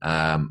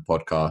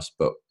podcast,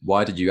 but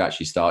why did you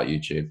actually start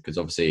YouTube? Because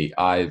obviously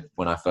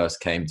when I first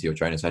came to your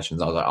training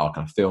sessions, I was like, oh,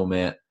 can I film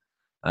it?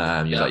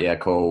 You're like, yeah,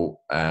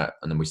 cool. And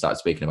then we started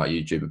speaking about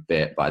YouTube a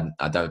bit, but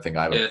I don't think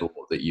I ever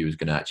thought that you was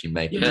going to actually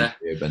make it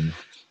YouTube. And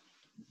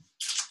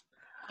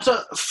so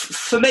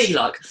for me,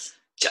 like,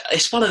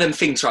 it's one of them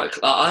things, right?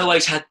 Like, I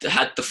always had the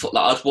thought,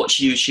 like, I'd watch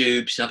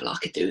YouTube, so I'd be like, I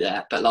could do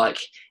that. But, like,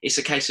 it's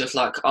a case of,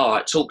 like, all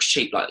right, talk's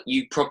cheap. Like,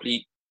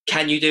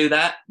 can you do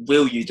that?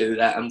 Will you do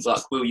that? And,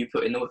 like, will you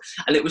put in the work?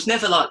 And it was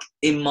never, like,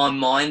 in my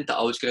mind that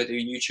I was going to do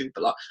YouTube.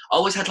 But, like, I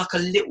always had, like, a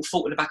little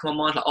thought in the back of my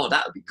mind, like, oh,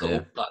 that would be cool.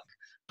 Yeah. Like,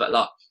 but,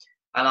 like,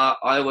 and I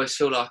always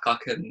feel like I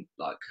can,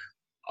 like,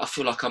 I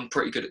feel like I'm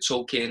pretty good at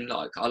talking.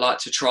 Like, I like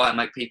to try and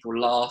make people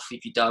laugh.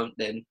 If you don't,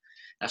 then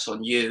that's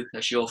on you.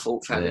 That's your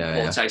fault for having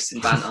poor taste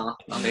in banter.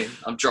 I mean,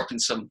 I'm dropping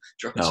some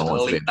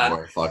elite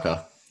banter.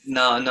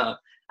 No.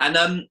 And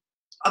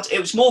it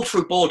was more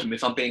through boredom,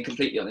 if I'm being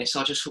completely honest.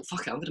 I just thought,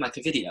 fuck it, I'm going to make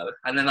a video.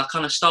 And then I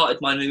kind of started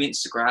my new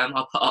Instagram.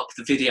 I put up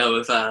the video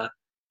of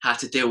how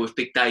to deal with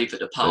Big Dave at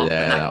the pub.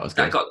 Yeah,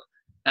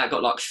 that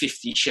got like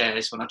 50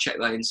 shares when I checked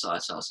their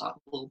insights. So I was like,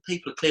 well,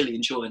 people are clearly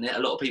enjoying it. A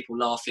lot of people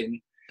laughing.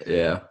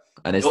 Yeah.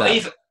 And it's Go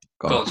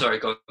on. I was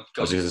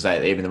just going to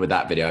say, even with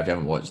that video, if you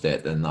haven't watched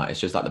it, then like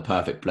it's just like the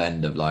perfect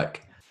blend of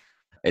like,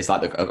 it's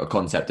like a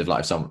concept of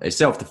like it's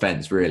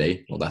self-defense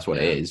really. Well, that's what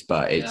it is,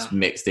 but it's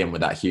mixed in with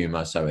that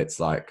humor. So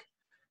it's like,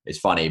 it's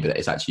funny, but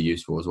it's actually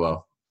useful as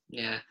well.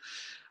 Yeah.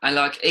 And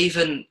like,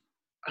 even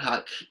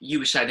like you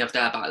were saying the other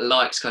day about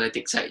likes kind of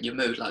dictating your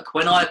mood. Like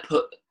when I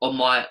put on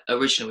my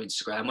original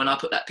Instagram, when I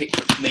put that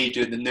picture of me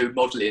doing the nude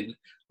modelling,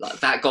 like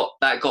that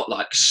got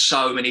like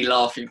so many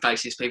laughing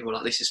faces. People were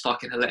like, this is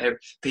fucking hilarious.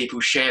 People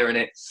sharing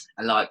it.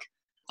 And like,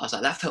 I was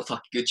like, that felt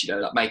fucking good, you know,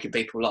 like making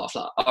people laugh.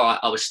 Like, all right,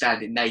 I was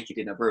standing naked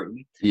in a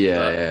room.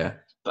 Yeah.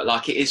 But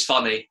like, it is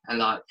funny. And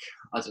like,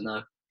 I don't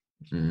know.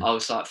 I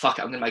was like, fuck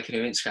it, I'm going to make a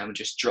new Instagram and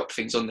just drop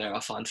things on there I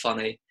find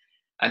funny.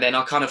 And then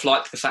I kind of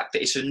like the fact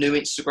that it's a new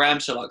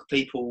Instagram. So like,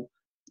 people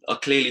are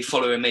clearly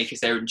following me because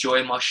they're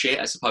enjoying my shit,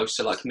 as opposed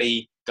to like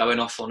me going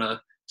off on a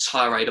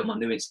tirade on my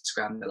new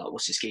Instagram. They're like,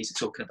 what's this geezer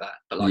talking about?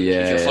 But like,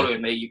 if you're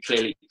following me, you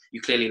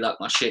clearly like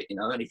my shit, you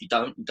know. And if you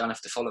don't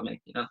have to follow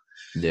me, you know.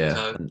 Yeah.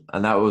 So,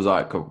 and that was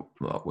like,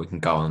 well, we can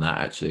go on that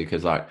actually,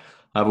 because like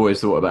I've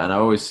always thought about, and I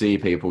always see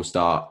people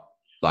start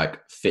like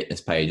fitness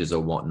pages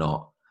or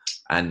whatnot.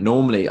 And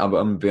normally, I'm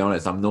gonna be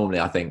honest,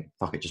 I think,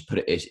 fuck it, just put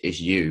it, it's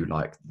you.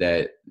 Like,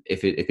 if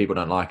people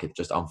don't like it,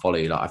 just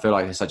unfollow you. Like, I feel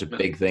like it's such a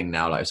big thing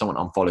now. Like, if someone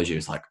unfollows you,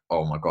 it's like,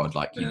 oh my God,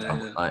 like, you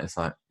don't, like, it's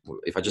like,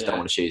 if I just don't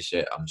want to share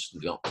shit, I'm just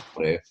not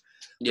follow you.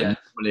 yeah. And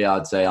normally,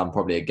 I'd say I'm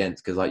probably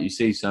against, because like you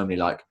see so many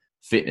like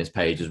fitness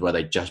pages where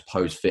they just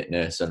post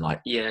fitness and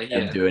like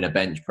them doing a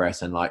bench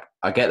press, and like,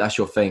 I get that's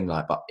your thing,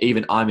 like, but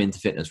even I'm into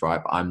fitness,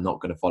 right? But I'm not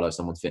going to follow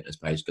someone's fitness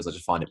page because I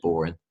just find it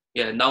boring.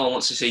 Yeah, no one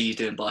wants to see you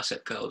doing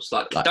bicep curls.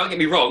 Like don't get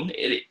me wrong,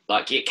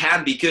 it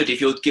can be good if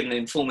you're giving an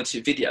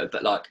informative video,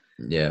 but like,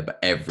 yeah, but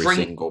every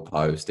single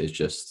post is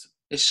just,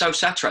 it's so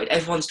saturated.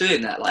 Everyone's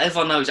doing that. Like,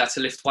 everyone knows how to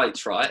lift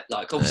weights, right?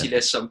 Like, obviously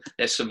there's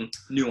some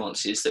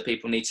nuances that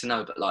people need to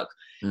know, but like,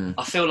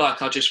 I feel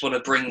like I just want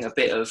to bring a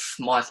bit of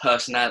my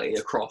personality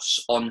across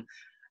on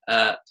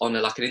like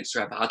an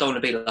Instagram. I don't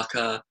want to be like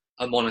a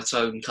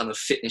monotone kind of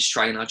fitness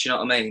trainer. Do you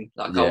know what I mean?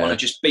 Like, I want to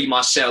just be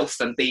myself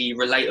and be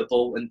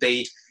relatable and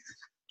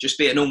just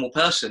be a normal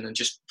person and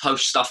just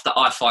post stuff that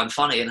I find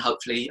funny and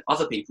hopefully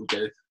other people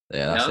do.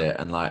 Yeah, that's it.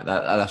 And like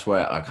that's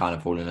where I kind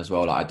of fall in as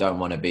well. Like, I don't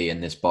want to be in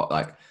this spot.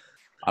 Like,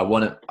 I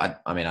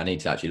mean, I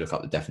need to actually look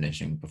up the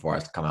definition before I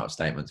come out with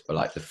statements, but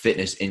like the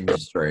fitness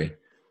industry,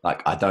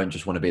 like, I don't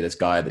just want to be this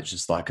guy that's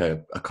just like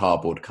a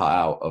cardboard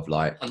cutout of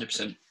like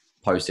 100%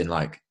 posting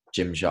like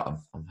Gymshark.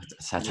 I'm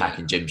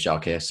attacking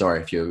Gymshark here.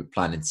 Sorry if you're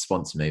planning to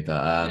sponsor me, but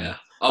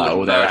I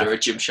would murder a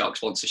Gymshark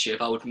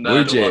sponsorship. I would murder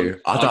Would you?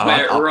 One.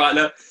 I'd right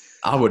now.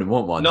 I wouldn't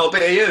want one. Not a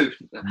bit of you.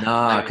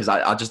 Nah, because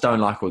I just don't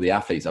like all the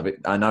athletes.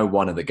 I know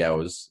one of the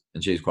girls,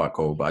 and she's quite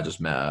cool, but I just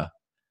met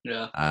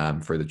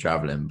her through the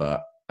traveling.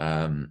 But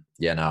I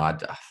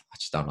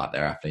just don't like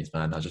their athletes,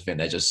 man. I just think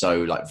they're just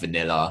so like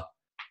vanilla,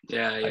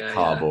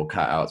 cardboard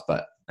cutouts.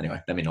 But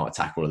anyway, let me not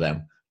attack all of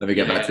them. Let me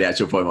get back to the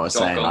actual point I was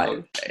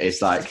saying.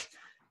 It's like,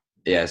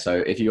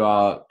 so if you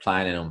are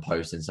planning on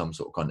posting some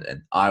sort of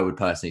content, I would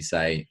personally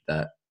say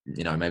that,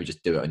 you know, maybe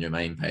just do it on your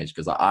main page,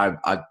 because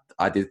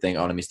I did think,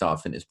 let me start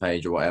a fitness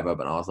page or whatever,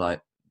 but I was like,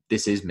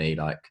 this is me,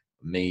 like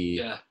me.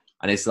 Yeah.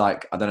 And it's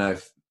like, I don't know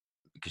if,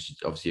 because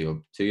obviously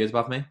you're 2 years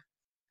above me.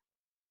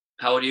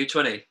 How old are you?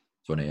 20?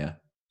 20, yeah.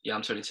 Yeah,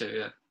 I'm 22,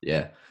 yeah.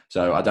 Yeah.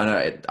 So I don't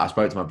know. I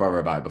spoke to my brother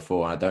about it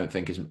before, and I don't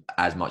think it's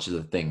as much as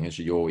a thing as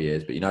your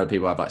years, but you know,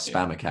 people have like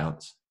spam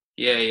accounts.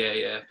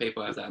 Yeah.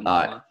 People have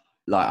that.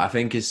 Like, I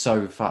think it's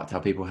so fucked how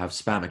people have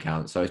spam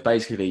accounts. So it's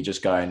basically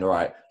just going, all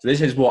right, so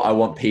this is what I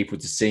want people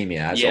to see me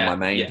as on my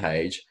main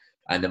page.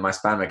 And then my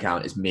spam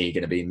account is me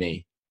going to be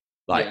me.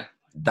 Like,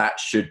 that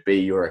should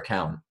be your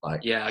account.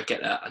 Like, yeah, I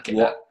get that.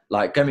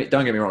 Like, don't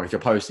get me wrong. If you're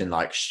posting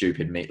like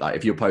stupid meat, like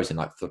if you're posting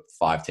like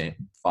 5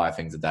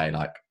 things a day,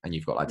 like, and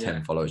you've got like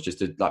 10 followers, just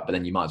to like, but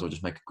then you might as well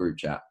just make a group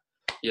chat.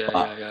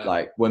 Yeah.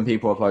 Like, when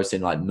people are posting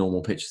like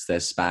normal pictures,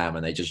 there's spam,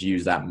 and they just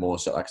use that more.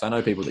 So, like, 'cause I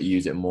know people that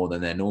use it more than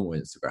their normal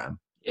Instagram.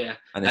 Yeah,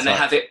 and they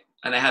have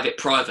it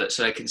private,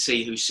 so they can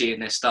see who's seeing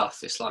their stuff.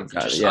 It's like,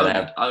 exactly.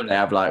 They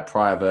have like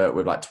private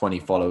with like 20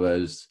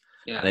 followers.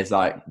 Yeah. And it's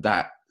like,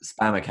 that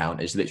spam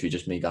account is literally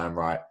just me going,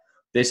 right,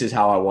 this is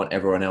how I want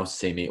everyone else to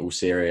see me, all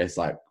serious,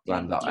 like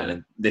glammed up, and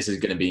then this is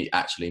going to be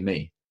actually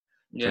me.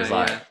 So it's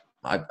like,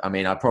 I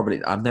mean,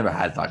 I've never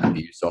had like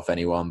abuse off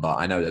anyone, but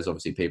I know there's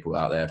obviously people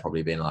out there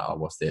probably being like, oh,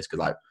 what's this? Because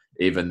like,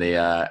 even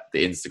the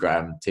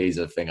Instagram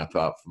teaser thing I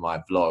put up for my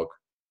vlog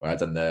where I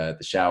done the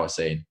shower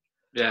scene.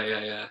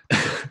 Yeah.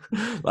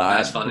 Like,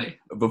 that's funny.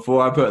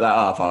 Before I put that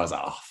up, I was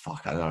like, oh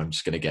fuck, I know I'm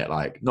just gonna get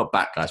like, not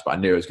backlash, but I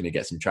knew I was gonna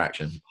get some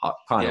traction.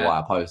 Kind of why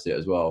I posted it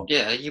as well.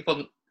 Yeah, you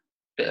want a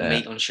bit of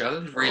meat on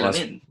show, reel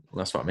them in.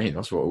 That's what I mean.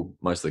 That's what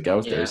most of the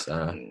girls do.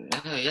 So.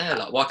 Yeah,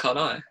 like, why can't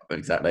I?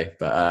 Exactly,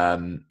 but I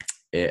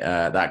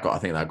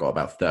think that got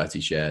about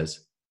 30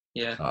 shares.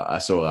 Yeah, I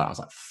saw that. I was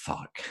like,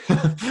 fuck.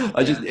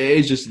 It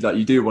is just like,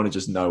 you do want to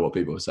just know what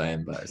people are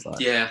saying, but it's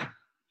like,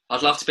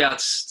 I'd love to be able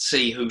to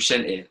see who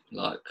sent it,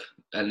 like,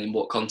 and in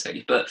what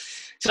context. But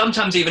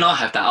sometimes even I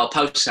have that. I'll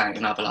post something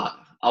and I'll be like,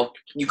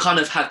 you kind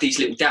of have these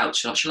little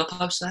doubts. You're like, should I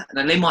post that? And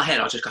then in my head,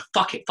 I just go,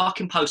 fuck it,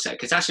 fucking post that,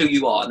 because that's who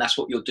you are and that's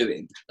what you're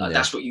doing. Like,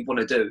 that's what you want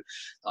to do.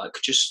 Like,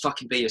 just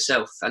fucking be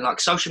yourself. And like,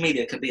 social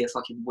media can be a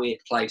fucking weird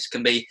place,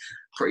 can be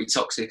pretty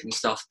toxic and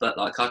stuff. But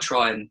like, I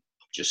try and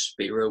just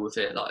be real with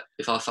it. Like,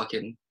 if I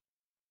fucking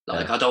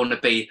I don't want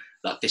to be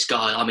like this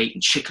guy. I'm eating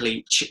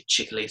chickly,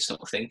 it's not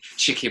a thing.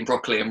 Chicken,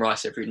 broccoli, and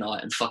rice every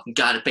night, and fucking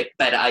going to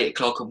bed at 8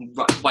 o'clock and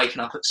waking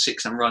up at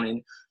 6 and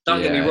running.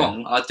 Don't get me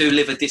wrong. I do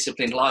live a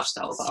disciplined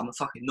lifestyle, but I'm a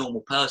fucking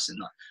normal person.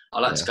 Like, I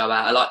like to go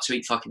out. I like to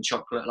eat fucking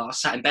chocolate. Like, I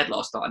sat in bed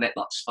last night and ate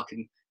like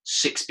fucking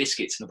 6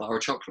 biscuits and a bar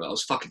of chocolate. I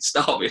was fucking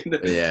starving.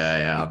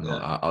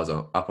 I was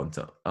up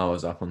until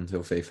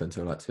FIFA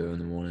until like 2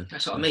 a.m.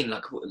 That's what I mean.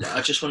 Like,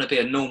 I just want to be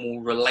a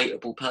normal,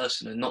 relatable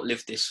person and not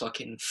live this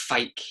fucking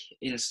fake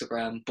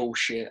Instagram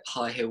bullshit,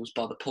 high heels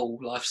by the pool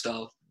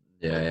lifestyle.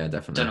 Yeah,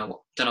 definitely.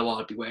 Don't know why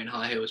I'd be wearing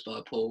high heels by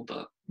the pool,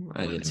 but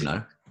I didn't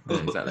know. Yeah,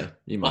 exactly.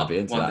 You might be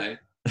into that.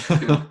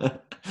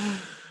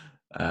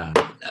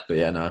 But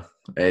yeah, no.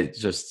 It's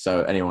just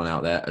so anyone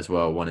out there as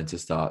well wanting to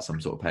start some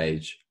sort of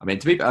page. I mean,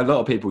 a lot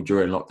of people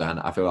during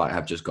lockdown, I feel like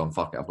have just gone,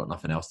 fuck it, I've got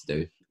nothing else to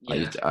do.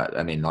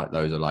 I mean, like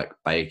those are like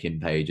baking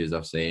pages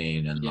I've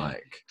seen and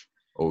like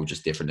all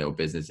just different little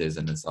businesses.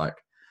 And it's like,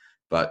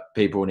 but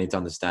people need to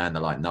understand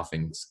that like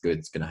nothing's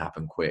good's going to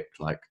happen quick.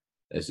 Like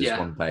there's just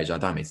one page. I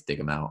don't mean to dig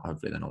them out.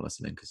 Hopefully they're not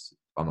listening because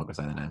I'm not going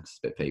to say their names. It's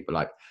a bit peak, but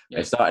like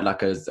they started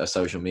like a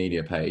social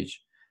media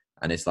page.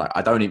 And it's like,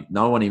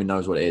 no one even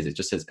knows what it is. It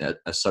just says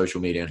a social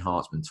media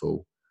enhancement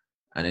tool.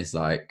 And it's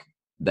like,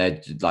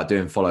 they're like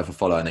doing follow for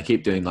follow and they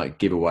keep doing like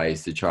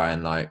giveaways to try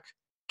and like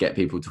get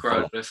people to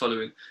follow. They're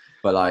following.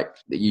 But like,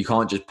 you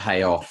can't just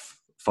pay off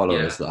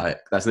followers. Like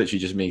that's literally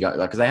just me going,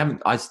 like, cause they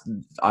haven't, I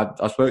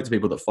spoke to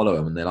people that follow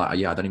them and they're like, oh,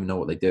 yeah, I don't even know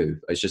what they do.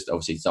 It's just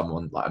obviously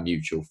someone like a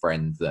mutual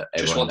friend that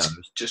everyone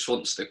knows. Just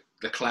wants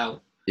the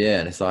clout. Yeah.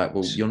 And it's like,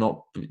 well, you're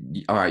not,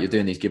 all right, you're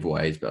doing these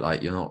giveaways, but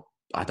like, you're not,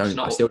 I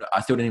still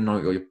don't even know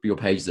what your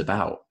page is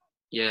about.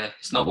 Yeah,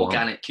 it's not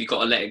organic. You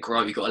got to let it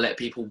grow. You got to let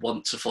people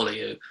want to follow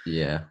you.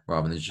 Yeah,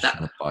 rather than just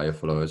trying to buy your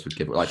followers with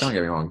giveaway. Like, don't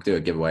get me wrong, do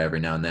a giveaway every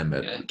now and then,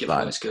 but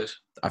giveaway is good.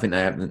 I think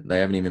they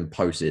haven't even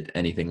posted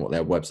anything what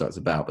their website's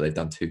about, but they've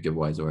done 2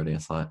 giveaways already.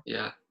 It's like,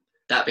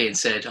 That being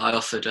said, I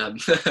offered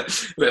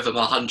whoever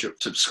my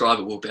 100th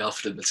subscriber will be, I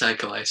offered them the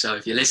takeaway. So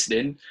if you're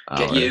listening,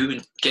 get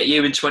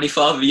you and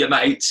 25 of your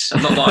mates.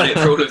 I'm not buying it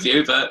for all of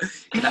you, but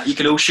you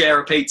can all share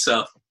a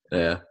pizza.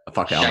 Yeah,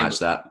 fuck it, I'll match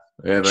that.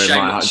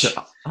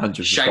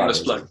 Shameless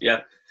plug. Yeah,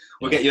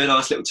 we'll get you a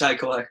nice little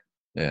takeaway.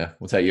 Yeah,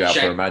 we'll take you out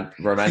for a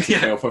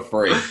romantic meal for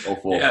 3 or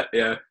 4.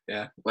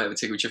 Yeah. Whatever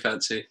tickles your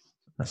fancy.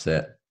 That's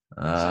it.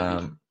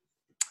 I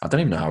don't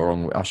even know how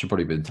long. I should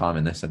probably be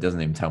timing this. It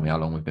doesn't even tell me how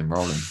long we've been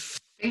rolling.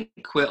 I think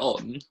we're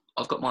on.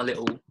 I've got my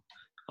little.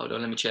 Hold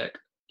on, let me check.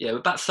 Yeah, we're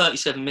about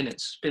 37 minutes.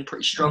 It's been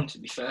pretty strong, to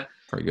be fair.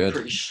 Pretty good.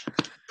 Pretty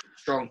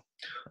strong.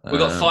 We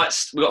got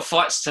fights. We got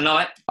fights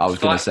tonight. I was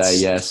going to say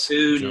yes.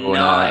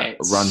 Tonight.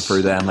 Run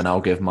through them, and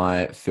I'll give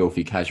my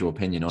filthy casual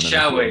opinion on them.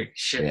 Shall we?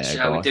 Shall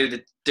we do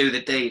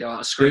the deed? I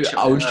was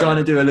trying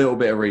to do a little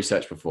bit of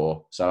research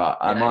before, so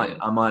I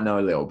might know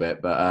a little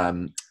bit, but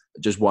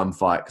just one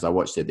fight because I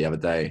watched it the other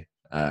day.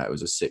 It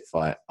was a sick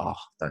fight. Oh,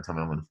 don't tell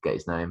me I'm going to forget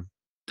his name.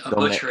 Don't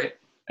butcher it.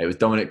 It was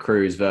Dominic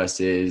Cruz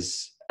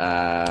versus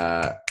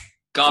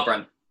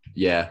Garbrandt.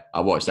 Yeah,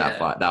 I watched that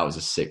fight. That was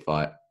a sick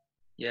fight.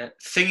 Yeah.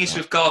 Thing is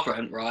with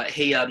Garbrandt, right?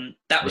 He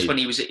that was when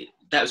he was at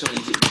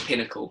the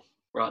pinnacle,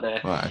 right there.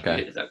 Right.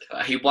 Okay.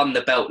 He won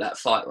the belt that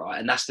fight, right?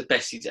 And that's the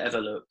best he's ever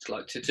looked.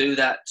 Like to do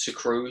that to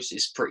Cruz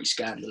is pretty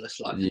scandalous.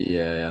 Like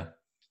yeah.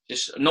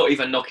 Just not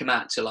even knock him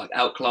out to like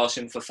outclass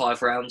him for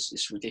 5 rounds.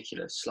 It's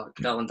ridiculous. Like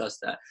no one does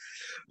that.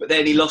 But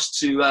then he lost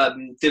to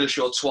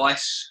Dillashaw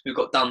twice, who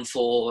got done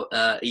for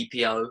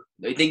EPO.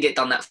 He didn't get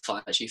done that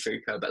fight actually for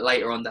EPO, but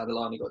later on down the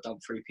line he got done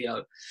for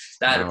EPO.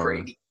 They had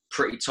a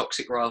pretty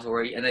toxic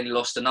rivalry, and then he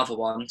lost another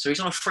one. So he's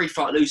on a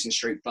 3-fight losing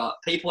streak. But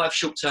people have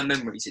short-term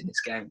memories in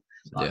this game.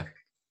 Like,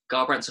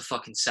 Garbrandt's a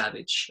fucking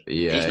savage.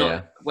 Yeah, he's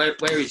not. Where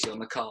is he on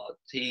the card?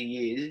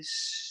 He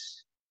is.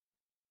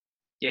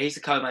 Yeah, he's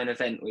the co-main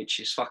event, which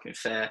is fucking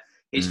fair.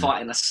 He's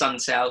fighting a Sun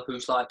Tao,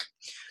 who's like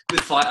a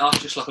good fighter,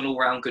 just like an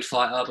all-round good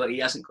fighter, but he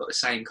hasn't got the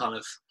same kind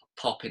of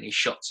pop in his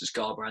shots as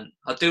Garbrandt.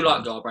 I do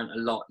like Garbrandt a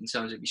lot in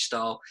terms of his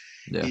style.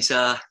 Yeah. He's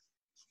an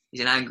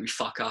angry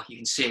fucker. You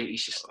can see it.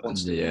 He's just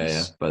wants to.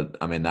 Yeah. But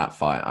I mean, that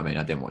fight. I mean,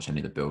 I didn't watch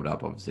any of the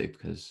build-up, obviously,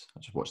 because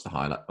I just watched the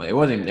highlight. It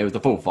wasn't. It was the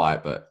full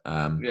fight, but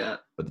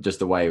But just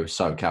the way it was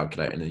so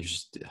calculated, and it was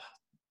just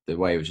the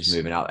way he was just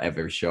moving out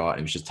every shot, and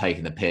he was just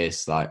taking the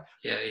piss, like.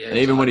 Yeah. And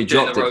even when he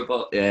dropped it,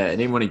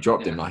 and even when he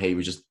dropped him, like he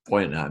was just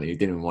pointing at him. He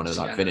didn't even want to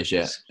like finish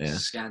it. Yeah.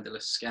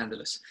 Scandalous.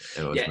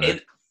 It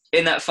was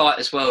in that fight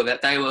as well,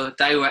 that they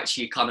were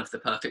actually kind of the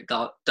perfect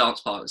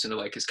dance partners in a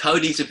way, because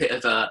Cody's a bit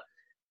of a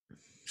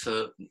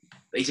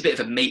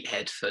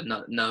meathead for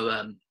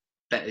no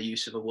better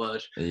use of a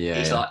word.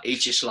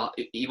 He's just like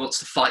he wants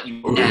to fight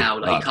you now.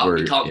 Like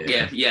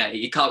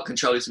he can't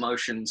control his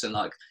emotions, and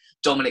like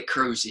Dominic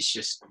Cruz is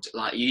just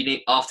like,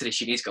 after this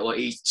you need to go.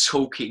 He's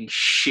talking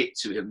shit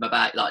to him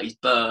about like his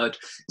bird,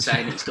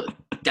 saying he's got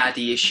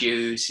daddy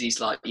issues. He's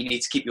like, you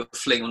need to keep your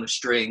fling on a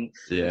string.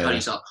 Yeah. And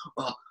he's like,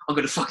 oh, I'm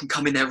gonna fucking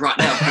come in there right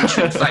now and punch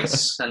you in the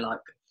face. And like,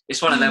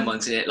 it's one of them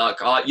ones, isn't it? Like,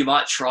 you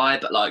might try,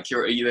 but like,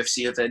 you're at a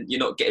UFC event, you're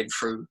not getting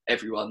through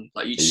everyone.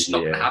 Like, you're just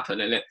not gonna happen,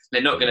 and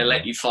they're not gonna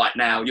let you fight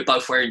now. You're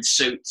both wearing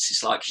suits.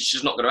 It's like, it's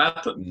just not gonna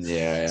happen.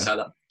 Yeah. So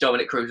like,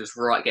 Dominic Cruz was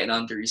right getting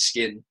under his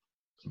skin.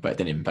 But it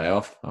didn't even pay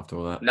off after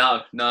all that.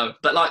 No.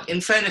 But like,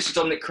 in fairness to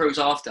Dominic Cruz,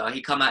 after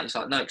he come out, he's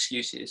like, no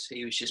excuses.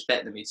 He was just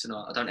better than me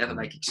tonight. I don't ever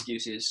make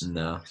excuses.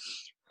 No.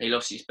 He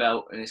lost his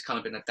belt, and it's kind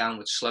of been a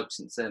downward slope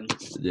since then.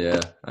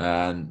 Yeah.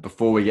 And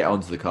before we get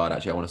onto the card,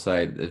 actually, I want to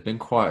say there's been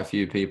quite a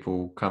few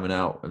people coming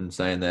out and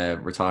saying they're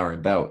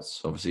retiring belts.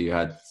 Obviously, you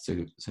had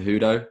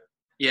Cejudo.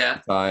 Yeah.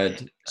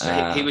 Retired.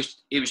 So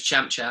he was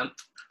champ.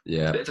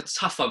 Yeah. A bit of a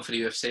tough one for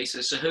the UFC. So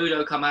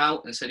Cejudo come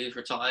out and said he's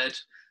retired.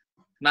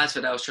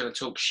 Masvidal's trying to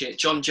talk shit.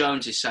 John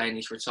Jones is saying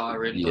he's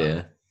retiring.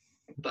 Yeah.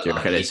 But Do you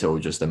reckon it's all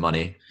just a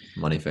money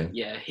thing?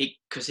 Yeah,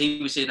 because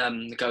he was in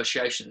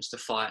negotiations to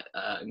fight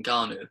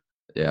Ngannou.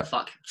 Yeah.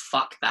 Fuck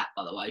that,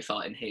 by the way,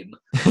 fighting him.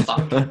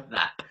 Fuck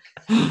that.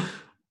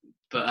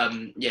 But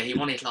yeah, he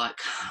wanted like,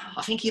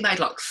 I think he made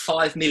like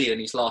 5 million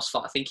his last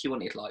fight. I think he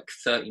wanted like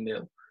 30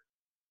 mil.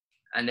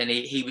 And then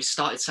he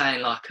started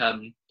saying like,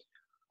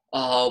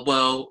 oh,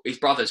 well, his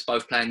brothers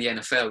both play in the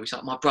NFL. He's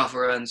like, my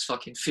brother earns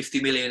fucking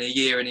 50 million a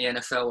year in the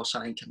NFL or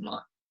something. I'm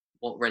like,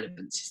 what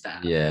relevance is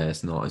that? Yeah,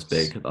 it's not as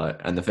big. Like,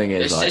 and the thing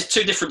is, it's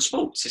two different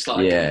sports. It's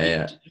like,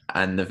 yeah.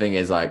 And the thing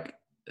is, like,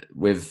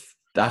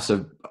 that's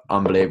a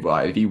unbelievable.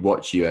 Like, if you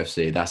watch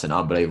UFC, that's an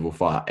unbelievable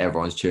fight.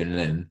 Everyone's tuning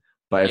in.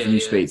 But if you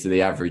speak to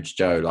the average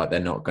Joe, like, they're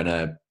not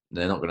gonna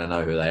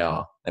know who they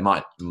are. They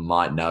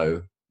might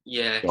know.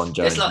 Yeah, John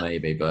Jones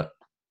maybe, but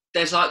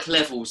there's like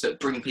levels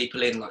that bring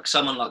people in. Like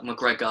someone like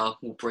McGregor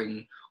will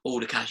bring all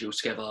the casuals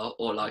together,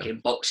 or like in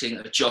boxing,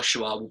 a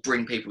Joshua will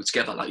bring people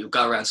together. Like you'll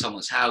go around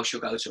someone's house,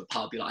 you'll go to a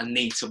pub, you're like, I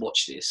need to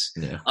watch this.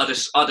 Yeah.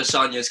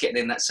 Adesanya's getting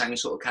in that same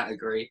sort of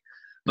category.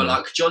 But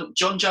like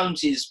John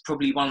Jones is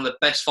probably one of the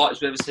best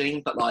fighters we've ever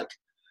seen, but like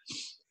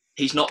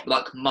he's not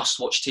like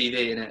must-watch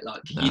TV in it.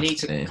 Like you need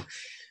to,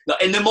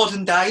 like in the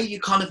modern day, you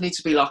kind of need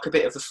to be like a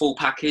bit of a full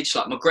package.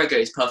 Like McGregor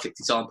is a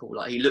perfect example.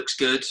 Like he looks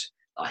good,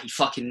 like he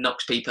fucking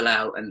knocks people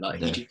out, and like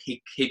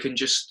he can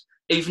just,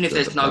 even if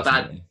there's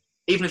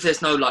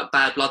no like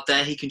bad blood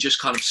there, he can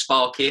just kind of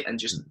spark it and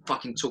just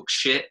fucking talk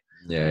shit.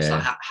 Yeah, it's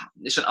like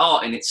it's an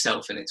art in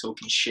itself, and it's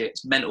talking shit.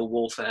 It's mental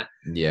warfare.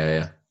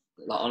 Yeah.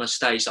 Like on a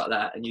stage like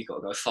that, and you got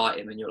to go fight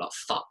him, and you're like,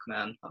 "Fuck,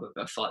 man, I've got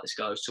to go fight this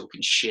guy who's talking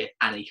shit,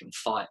 and he can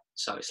fight."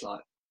 So it's like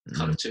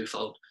kind of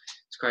twofold.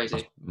 It's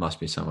crazy. Must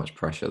be so much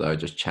pressure though,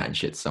 just chatting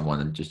shit to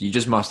someone, and you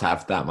just must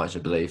have that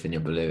much belief in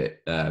your ability,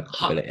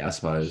 I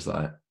suppose.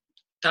 Like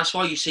that's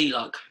why you see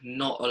like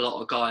not a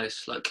lot of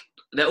guys, like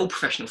they're all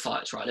professional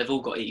fighters, right? They've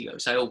all got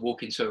egos. They all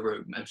walk into a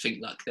room and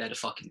think like they're the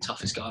fucking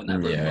toughest guy in that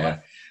room, right?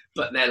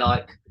 But they're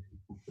like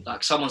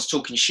someone's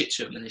talking shit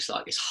to them, and it's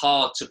like it's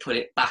hard to put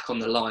it back on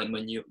the line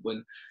when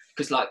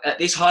because like at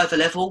this high of a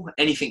level,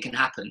 anything can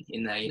happen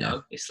in there. You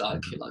know, it's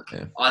like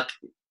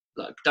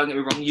don't get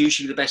me wrong.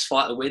 Usually the best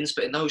fighter wins,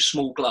 but in those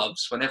small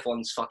gloves, when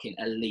everyone's fucking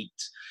elite,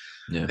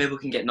 people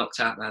can get knocked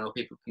out, man. Or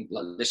people can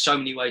like. There's so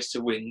many ways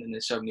to win, and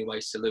there's so many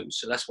ways to lose.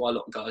 So that's why a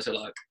lot of guys are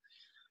like,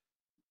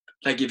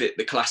 they give it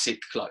the classic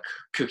like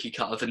cookie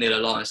cutter vanilla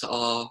line. It's like,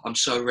 oh, I'm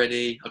so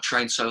ready. I've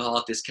trained so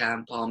hard this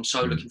camp. Oh, I'm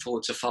so looking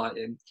forward to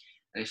fighting.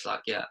 And it's like,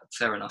 yeah,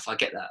 fair enough. I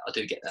get that. I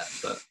do get that.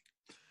 But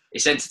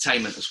it's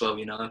entertainment as well,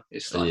 you know.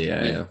 It's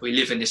like we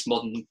live in this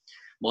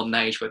modern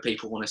age where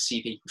people want to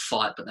see people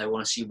fight, but they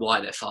want to see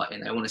why they're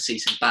fighting. They want to see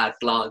some bad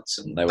blood,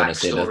 some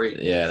backstory.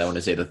 They want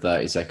to see the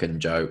 30-second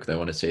joke. They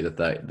want to see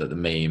the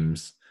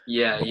memes.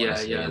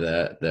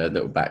 The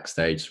little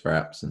backstage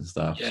scraps and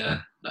stuff. Yeah.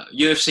 So. No,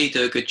 UFC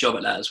do a good job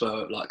at that as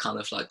well. Like kind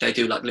of like they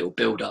do like little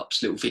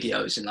build-ups, little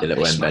videos, and like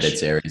little embedded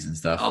series and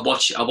stuff. I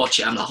watch it. I'm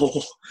like,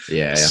 oh,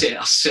 I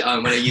sit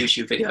home when a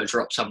YouTube video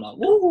drops. I'm like,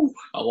 woo!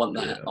 I want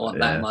that. I want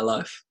that in my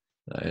life.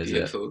 That is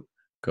beautiful.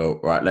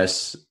 Cool. Right,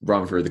 let's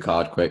run through the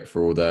card quick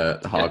for all the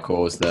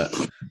hardcores that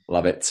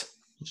love it.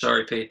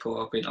 Sorry,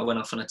 people. I went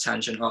off on a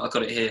tangent. Right, I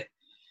got it here.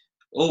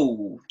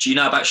 Oh, do you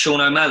know about Sean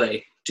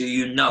O'Malley? Do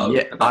you know?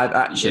 Yeah, I've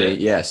actually,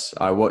 yes.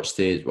 I watched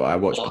Joe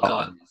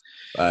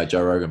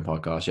Rogan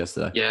podcast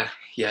yesterday.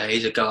 Yeah,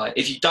 he's a guy.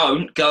 If you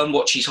don't, go and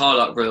watch his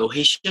highlight reel.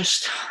 He's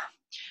just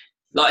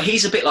like,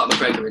 he's a bit like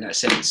McGregor in that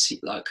sense.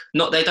 Like,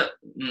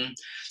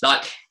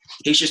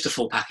 he's just a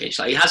full package.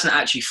 Like, he hasn't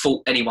actually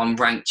fought anyone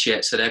ranked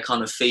yet, so they're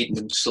kind of feeding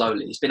him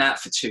slowly. He's been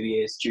out for 2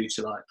 years due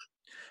to like.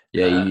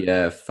 Yeah,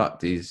 he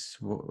fucked his.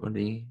 What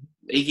did he?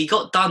 He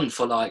got done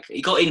for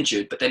he got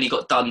injured, but then he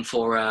got done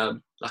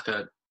for like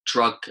a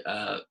drug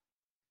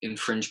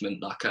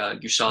infringement, like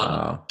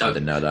USADA. I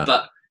didn't know that.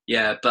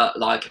 But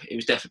like it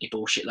was definitely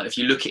bullshit. Like if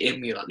you look at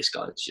him, you're like, this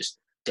guy's just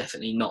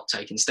definitely not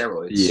taking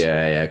steroids.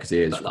 Yeah, because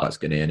he is quite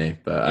skinny, isn't he?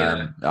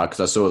 But because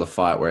I saw the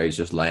fight where he's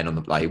just laying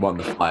on he won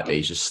the fight, but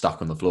he's just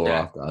stuck on the floor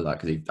after.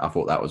 Like, because I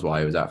thought that was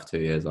why he was out for 2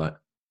 years. Like,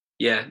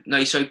 Yeah,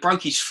 no, so he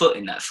broke his foot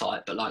in that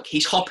fight, but like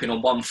he's hopping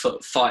on one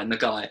foot fighting the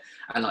guy,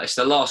 and like it's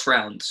the last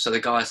round, so the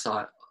guy's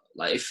like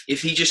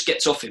if he just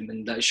gets off him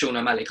and Sean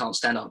O'Malley can't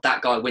stand up,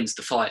 that guy wins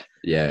the fight.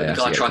 Yeah, but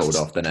the guy tried called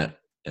off, didn't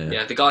it?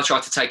 Yeah, the guy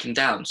tried to take him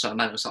down, so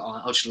O'Malley was like,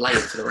 oh, "I'll just lay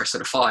it for the rest of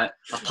the fight.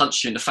 I've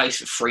punched you in the face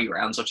for 3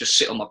 rounds. I'll just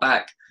sit on my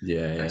back."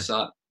 Yeah, yeah. It's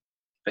like,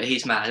 but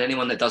he's mad.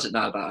 Anyone that doesn't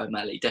know about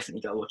O'Malley,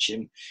 definitely go watch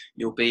him.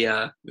 You'll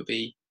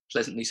be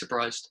pleasantly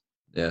surprised.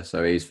 Yeah,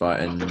 so he's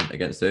fighting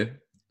against who?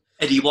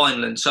 Eddie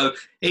Wineland. So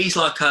he's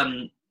like,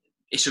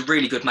 it's a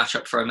really good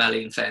matchup for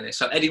O'Malley, in fairness.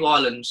 So Eddie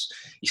Wineland's,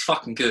 he's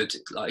fucking good.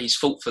 Like he's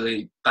fought for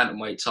the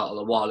bantamweight title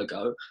a while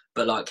ago,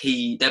 but like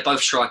they're both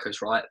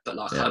strikers, right? But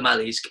like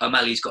O'Malley's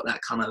got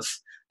that kind of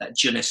that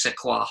je ne sais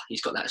quoi.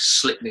 He's got that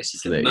slickness. He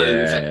can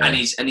move, and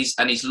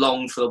he's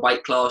long for the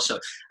weight class. So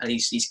and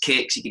he's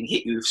kicks. He can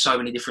hit you with so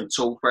many different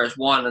tools. Whereas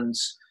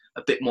Wineland's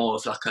a bit more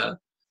of like a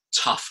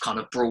tough kind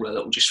of brawler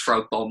that will just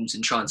throw bombs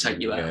and try and take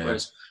you out.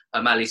 Whereas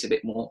O'Malley's a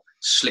bit more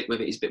slick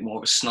with it. He's a bit more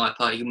of a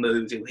sniper. He can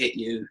move. He'll hit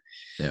you.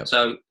 Yep.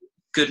 So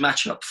good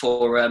matchup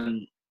for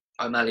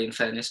O'Malley, in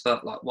fairness.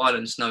 But like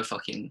Wineland's no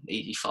fucking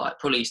easy fight.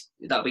 Probably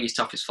that'll be his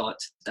toughest fight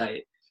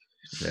today.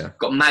 Yeah.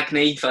 Got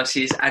Magny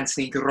versus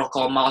Anthony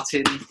Rocco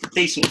Martin.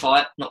 Decent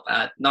fight, not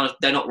bad.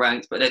 They're not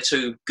ranked, but they're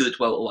 2 good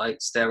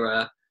welterweights.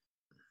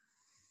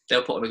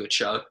 They'll put on a good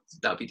show.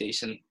 That'll be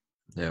decent.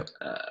 Yeah.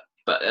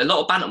 But a lot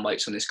of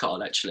bantamweights on this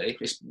card actually.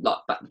 It's like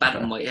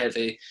bantamweight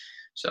heavy.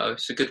 So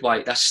it's a good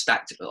weight. That's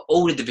stacked.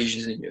 All the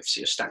divisions in the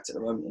UFC are stacked at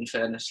the moment, in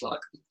fairness. Like,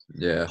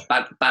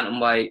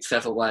 bantamweight,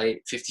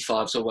 featherweight,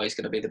 55 is always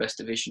going to be the best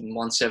division.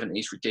 170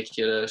 is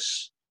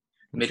ridiculous.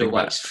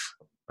 Middleweight's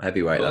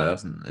heavyweight though,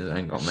 it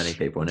ain't got many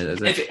people in it,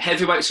 is it?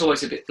 Heavyweight's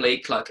always a bit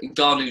bleak. Like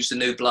Ngannou's the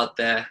new blood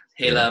there.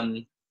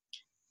 He'll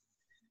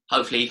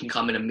hopefully he can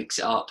come in and mix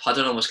it up. I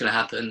don't know what's going to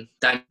happen.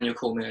 Daniel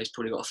Cormier's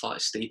probably got to fight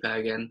Stipe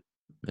again.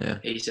 Yeah,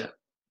 he's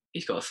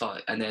got to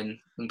fight, and then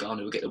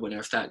Ngannou will get the winner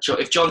of that.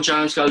 If John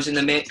Jones goes in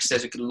the mix,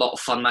 there's a lot of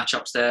fun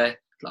matchups there.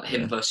 Like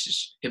him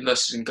versus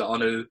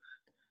Ngannou,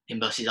 him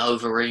versus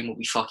Overeem will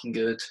be fucking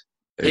good.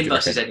 Him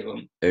versus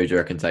anyone. Who do you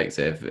reckon takes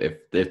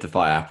it if the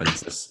fight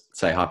happens? Just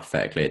say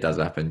hypothetically it does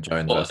happen.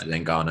 Jones versus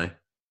Ngannou.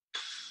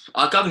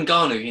 I go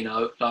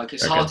Ngannou. Like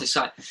it's hard to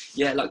say.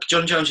 Yeah, like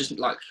John Jones is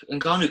like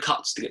Ngannou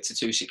cuts to get to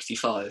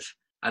 265,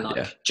 and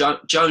like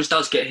Jones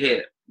does get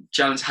hit.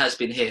 Jones has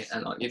been hit,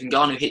 and like if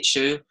Ngannou hits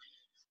you.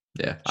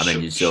 Yeah, I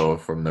mean, you saw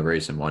from the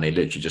recent one, he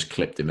literally just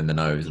clipped him in the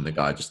nose, and the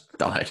guy just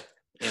died.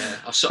 Yeah,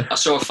 I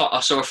saw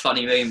a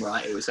funny meme.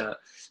 Right, it was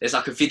there's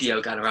like a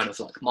video going around of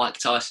like Mike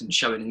Tyson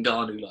showing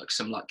Ngannou like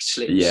some like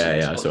slips.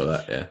 Yeah, I saw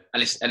that. Yeah,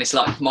 and it's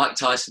like Mike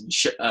Tyson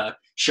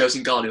shows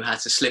Ngannou how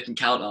to slip and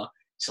counter.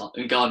 It's like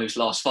Ngannou's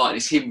last fight. And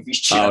it's him with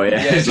his chin. Oh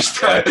yeah,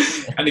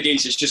 and the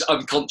geezer's just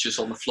unconscious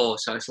on the floor.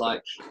 So it's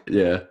like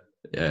yeah.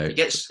 It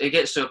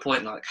gets to a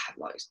point like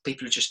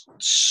people are just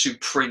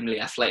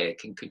supremely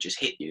athletic and could just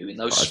hit you in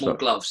those small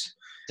gloves.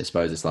 I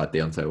suppose it's like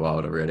Deontay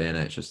Wilder, really, isn't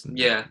it? It's just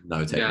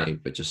no technique,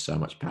 but just so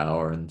much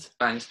power and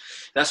bangs.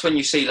 That's when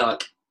you see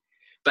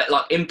but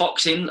like in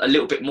boxing, a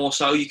little bit more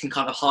so, you can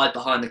kind of hide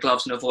behind the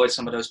gloves and avoid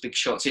some of those big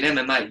shots. In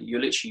MMA,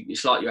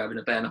 it's like you're having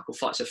a bare knuckle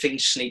fight, so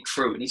things sneak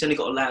through, and he's only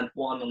got to land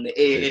one on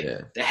the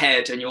ear, the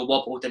head, and you're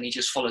wobbled, then he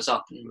just follows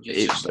up. And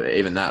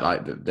even that,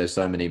 like, there's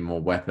so many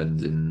more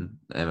weapons in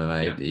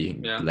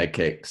MMA, leg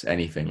kicks,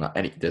 anything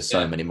there's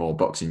so many more.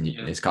 Boxing,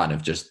 it's kind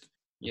of just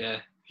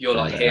you're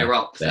like hair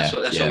up. That's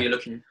all you're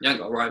looking. You ain't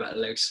got to worry about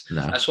the legs.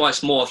 No. That's why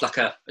it's more of like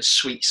a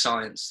sweet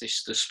science.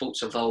 The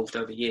sport's evolved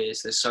over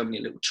years. There's so many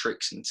little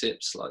tricks and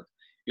tips. Like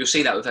you'll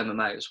see that with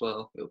MMA as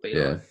well. It'll be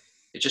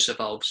it just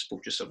evolves.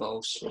 Sport just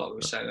evolves. Like we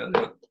were saying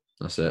earlier.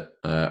 That's it.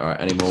 All right.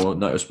 Any more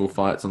noticeable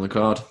fights on the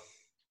card?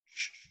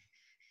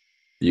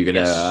 You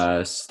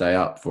gonna stay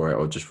up for it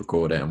or just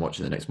record it and watch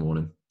it the next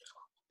morning?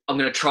 I'm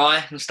gonna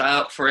try and stay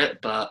up for it,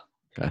 but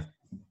okay.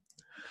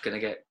 Gonna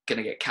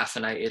get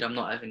caffeinated. I'm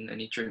not having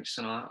any drinks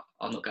tonight.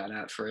 I'm not going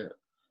out for it.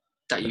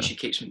 That usually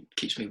keeps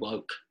me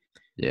woke.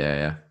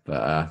 Yeah.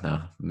 But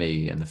no,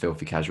 me and the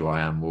filthy casual I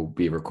am will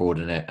be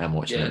recording it and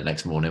watching it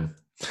next morning.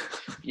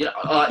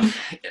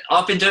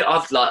 I've been doing.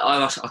 I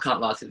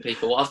can't lie to the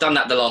people. I've done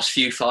that the last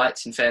few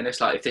fights. In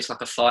fairness, like if it's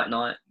like a fight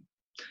night,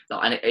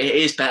 and it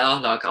is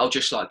better. Like I'll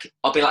be like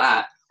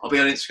that. I'll be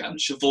on Instagram,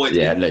 just avoid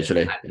it.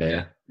 Literally.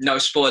 No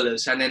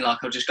spoilers. And then, like,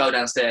 I'll just go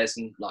downstairs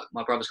and, like,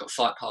 my brother's got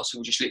Fight Pass, so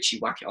we'll just literally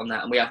whack it on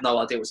that. And we have no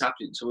idea what's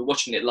happening. So we're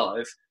watching it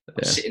live.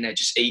 I'm sitting there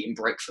just eating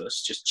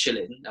breakfast, just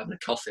chilling, having a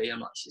coffee.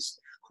 I'm like, it's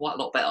just quite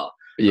a lot better.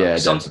 Yeah.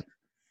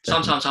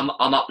 Sometimes I'm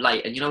up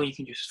late and, you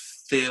can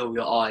just feel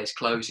your eyes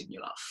closing.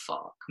 You're like,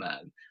 fuck,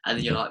 man. And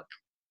then you're like,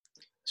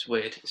 it's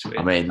weird.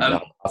 I mean,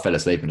 I fell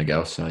asleep in a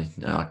girl, so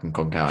I can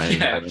conk out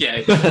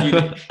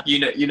anything.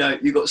 You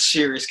got a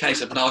serious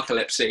case of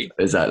narcolepsy.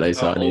 Exactly.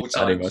 So I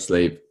need my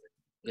sleep.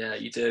 Yeah,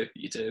 you do.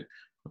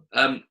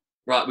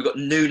 Right, we've got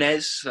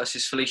Nunes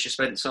versus Felicia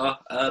Spencer.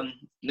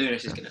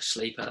 Nunes is going to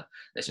sleep her.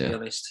 Let's be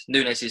honest.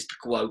 Nunes is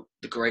the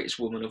greatest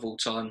woman of all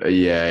time.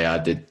 I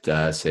did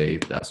see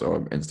that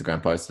sort of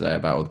Instagram post today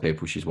about all the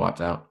people she's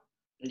wiped out.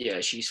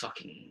 Yeah, she's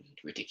fucking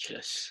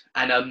ridiculous.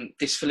 And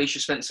this Felicia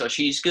Spencer,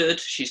 she's good.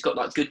 She's got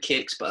like good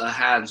kicks, but her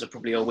hands are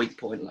probably a weak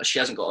point. Like she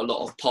hasn't got a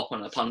lot of pop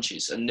on her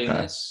punches. And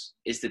Nunes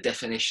is the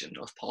definition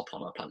of pop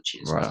on her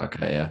punches. Right.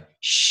 Okay. Yeah.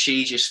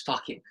 She just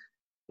fucking.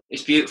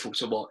 It's beautiful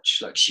to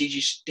watch. Like she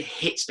just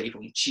hits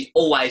people. She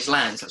always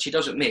lands. Like she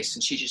doesn't miss.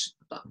 And she just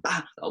like,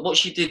 bam. Like, what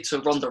she did to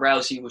Ronda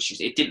Rousey was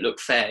it didn't look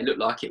fair. It looked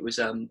like it was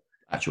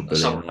actual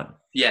bullying.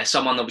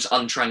 someone that was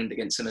untrained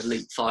against an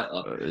elite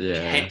fighter.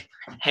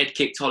 Head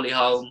kicked Holly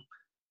Holm.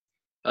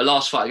 Her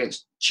last fight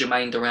against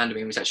Jermaine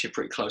Durandamy was actually a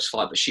pretty close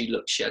fight, but she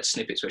had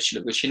snippets where she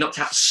looked good. She knocked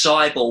out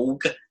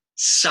Cyborg,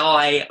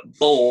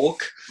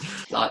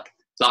 like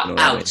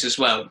out as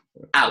well,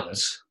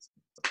 out.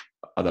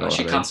 I don't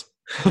know.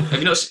 Have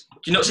you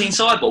not seen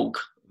Cyborg?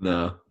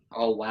 No.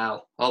 Oh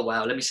wow!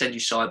 Let me send you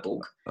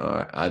Cyborg. All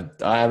right,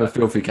 I am a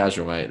filthy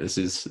casual, mate. This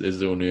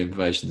is all new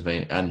information to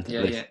me, and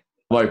I'm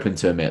open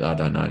to admit that I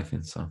don't know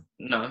anything. So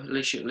no, at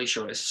least you're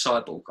honest.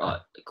 Cyborg,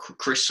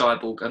 Chris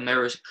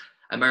Cyborg,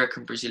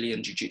 American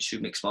Brazilian Jiu-Jitsu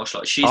mixed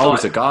martial arts.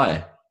 It's a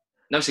guy.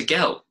 No, it's a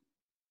girl.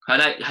 Her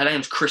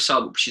name's Chris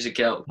Cyborg. She's a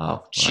girl. Oh, right.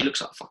 She looks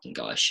like a fucking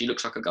guy. She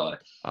looks like a guy.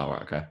 Oh,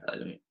 right, okay.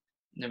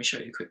 Let me show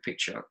you a quick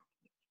picture.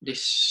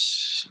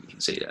 This, you can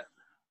see that.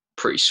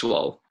 Pretty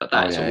swole. But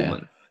that is a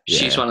woman. Yeah.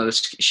 She's one of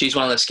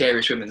the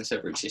scariest women that's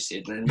ever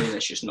existed, and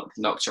Nunes just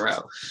knocked her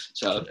out.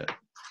 So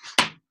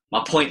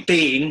my point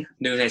being,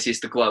 Nunes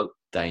is the GOAT.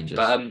 Dangerous.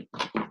 But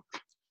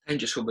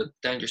dangerous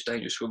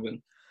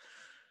woman.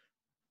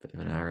 Bit of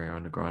an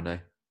Ariana Grande.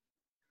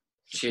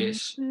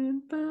 Cheers.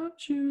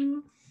 About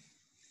you.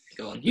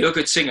 Go on. You're a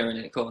good singer,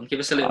 innit? Go on.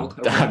 Give us a little.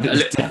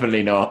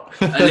 Definitely not.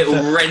 A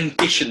little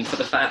rendition for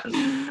the fans.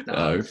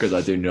 No, because I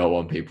do not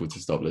want people to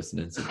stop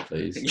listening. So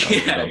please,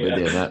 doing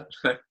that.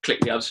 Click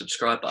the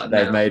unsubscribe button.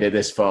 They've made it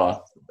this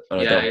far.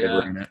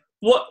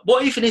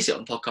 What even is it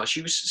on podcast?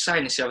 She was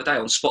saying this the other day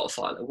on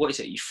Spotify. Like, what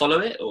is it? You follow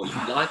it or you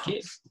like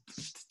it?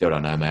 Still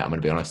don't know, mate. I'm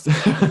going to be honest.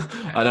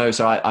 I know.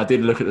 So I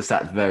did look at the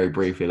stats very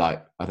briefly.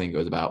 Like I think it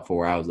was about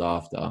 4 hours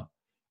after,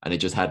 and it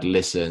just had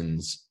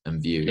listens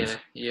and views.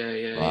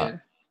 Yeah.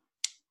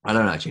 I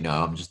don't actually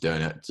know. I'm just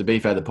doing it. To be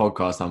fair, the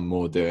podcast, I'm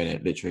more doing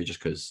it literally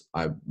just because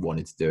I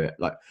wanted to do it.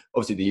 Like,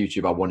 obviously, the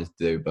YouTube I wanted to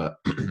do, but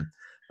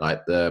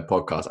like the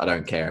podcast, I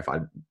don't care if I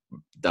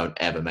don't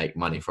ever make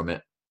money from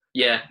it.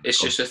 Yeah,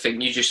 it's just a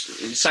thing. You just,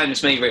 same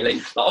as me, really.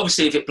 Like,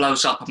 obviously, if it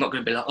blows up, I'm not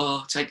going to be like,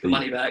 oh, take the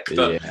money back.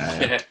 But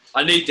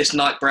I need this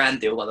Nike brand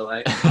deal, by the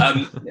way.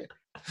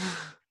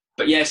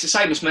 But yeah, it's the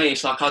same as me.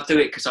 It's like I do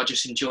it because I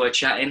just enjoy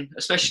chatting,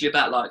 especially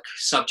about like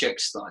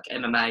subjects like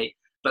MMA.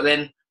 But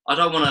then I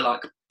don't want to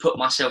like put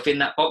myself in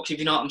that box, if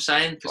you know what I'm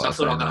saying, because I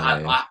feel like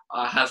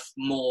I have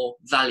more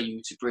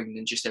value to bring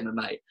than just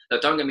MMA.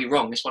 Like, don't get me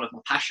wrong, it's one of my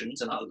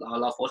passions, and I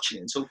love watching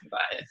it and talking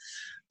about it.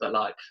 But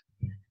like,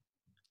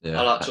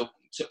 I like to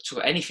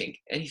anything.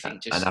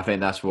 Just. And I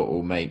think that's what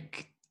will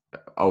make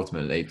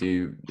ultimately.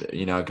 Do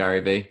you know Gary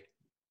V?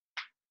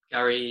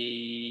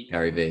 Gary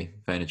V.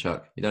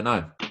 Vaynerchuk. You don't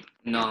know?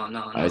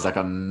 No. He's like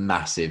a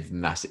massive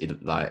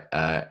like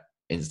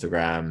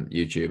Instagram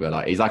YouTuber.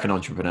 Like he's like an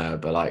entrepreneur,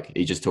 but like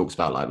he just talks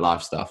about like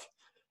life stuff.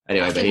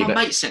 Anyway, I think my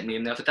mate sent me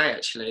him the other day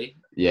actually.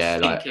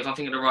 Yeah, if I'm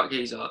thinking of the right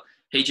geezer,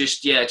 he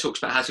just talks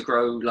about how to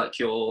grow like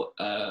your.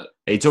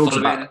 He talks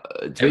about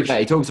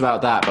he talks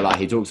about that, but like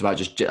he talks about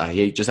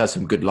he just has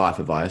some good life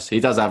advice. He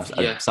does have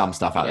some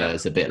stuff out there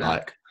that's a bit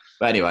like.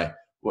 But anyway,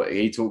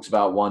 he talks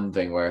about one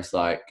thing where it's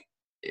like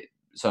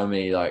so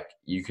many like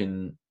you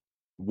can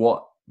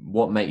what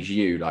makes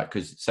you like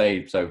because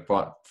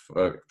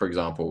for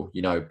example,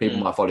 you know, people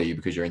might follow you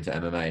because you're into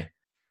MMA.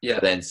 Yeah.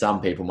 But then some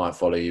people might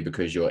follow you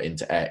because you're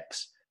into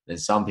X. Then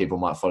some people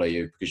might follow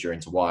you because you're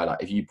into Y.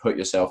 Like if you put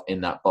yourself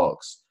in that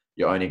box,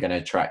 you're only going to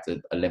attract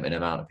a limited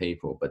amount of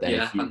people. But then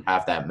if you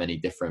have that many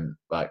different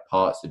like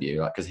parts of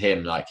you, like because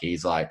him, like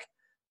he's like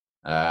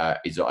a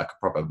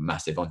proper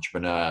massive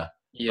entrepreneur.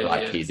 Yeah. But,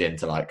 like he's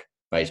into like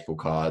baseball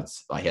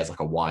cards. Like he has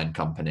like a wine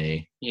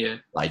company. Yeah.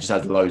 Like he just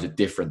has loads of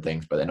different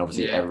things. But then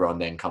obviously everyone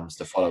then comes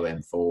to follow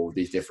him for all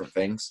these different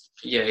things.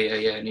 Yeah.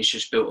 And he's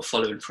just built a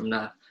following from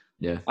that.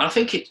 Yeah. And I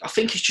think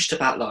it's just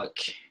about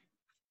like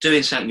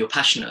doing something you're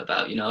passionate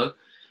about, you know?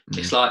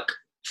 It's like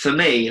for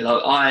me,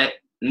 like I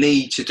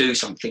need to do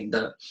something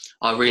that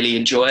I really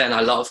enjoy and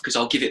I love because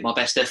I'll give it my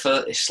best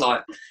effort. It's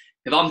like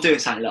if I'm doing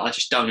something that I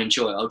just don't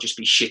enjoy, I'll just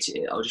be shit at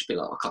it. I'll just be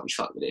like, I can't be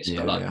fucked with this.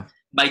 But like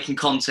making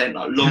content,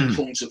 like long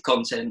forms of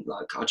content,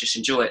 like I just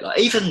enjoy it. Like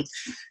even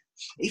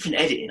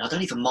editing, I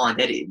don't even mind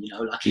editing, you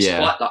know, like it's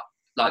quite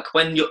like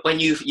when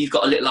you've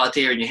got a little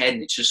idea in your head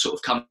and it just sort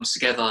of comes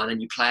together and then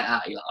you play it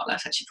out, you're like, oh,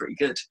 that's actually pretty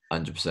good.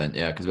 100%,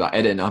 yeah. Because like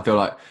editing, I feel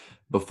like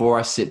before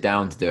I sit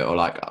down to do it, or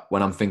like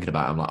when I'm thinking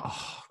about it, I'm like,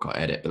 oh, I've got to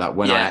edit. But like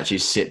when I actually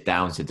sit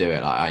down to do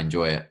it, like I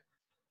enjoy it.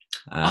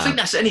 I think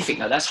that's anything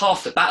though. That's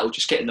half the battle,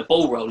 just getting the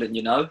ball rolling,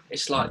 you know?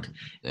 It's like,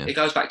 it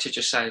goes back to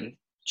just saying,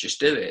 just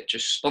do it.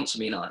 Just sponsor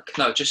me. Like,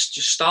 no, just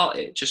start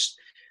it. Just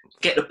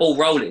get the ball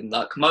rolling.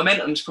 Like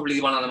momentum's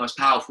probably one of the most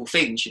powerful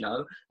things, you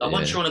know? Like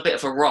once you're on a bit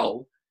of a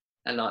roll,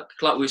 and like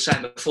we were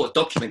saying before,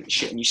 document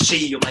shit and you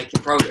see you're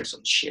making progress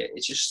on shit.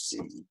 It's just,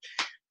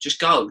 Just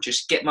go.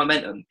 Just get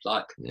momentum.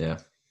 Like, yeah.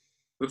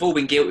 We've all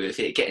been guilty of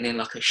it, getting in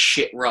like a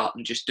shit rut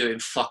and just doing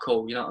fuck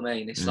all. You know what I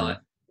mean? It's like,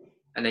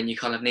 and then you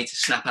kind of need to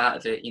snap out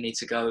of it. You need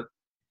to go.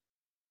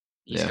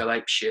 You need to go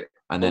ape shit.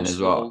 And then as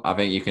well, I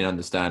think you can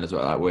understand as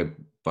well. Like, we're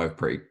both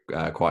pretty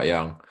quite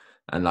young,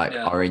 and like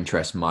our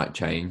interests might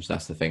change.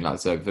 That's the thing. Like,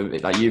 so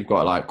like you've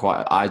got like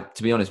quite.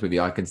 To be honest with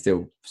you, I can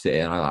still sit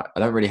here and I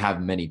don't really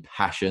have many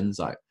passions.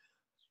 Like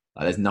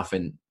there's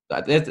nothing.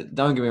 Like,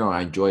 don't get me wrong,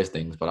 I enjoy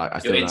things, but like I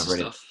still don't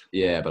really. Stuff.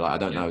 Yeah, but like I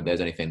don't know if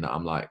there's anything that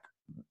I'm like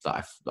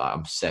I'm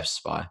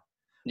obsessed by.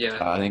 Yeah.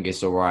 So I think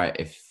it's all right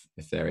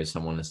if there is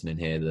someone listening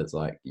here that's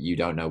like, you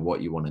don't know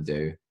what you want to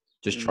do,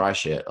 just try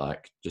shit.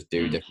 Like, just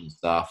do different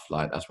stuff.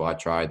 Like, that's why I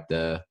tried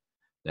the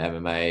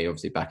MMA.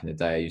 Obviously, back in the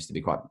day, I used to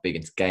be quite big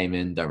into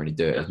gaming. Don't really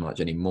do it as much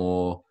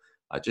anymore.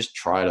 I just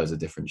try loads of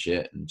different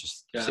shit and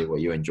just see what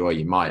you enjoy.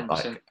 You might 100%.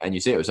 Like, and you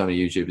see it with some of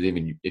the YouTubers,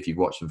 even if you've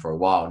watched them for a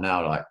while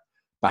now, like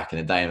back in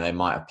the day, and they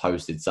might have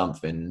posted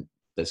something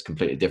that's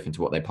completely different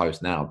to what they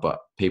post now, but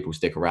people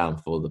stick around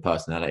for the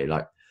personality.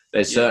 Like,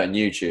 there's certain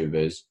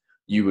YouTubers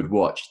you would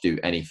watch do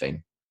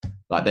anything.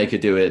 Like, they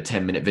could do a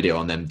 10-minute video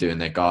on them doing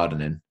their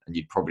gardening, and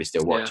you'd probably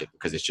still watch it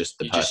because it's just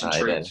the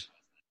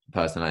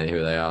personality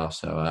who they are.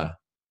 So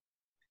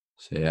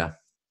yeah,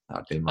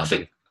 that'd be my.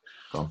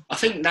 I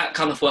think that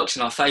kind of works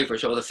in our favour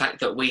as well. The fact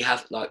that we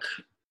have like,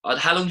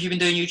 how long have you been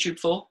doing YouTube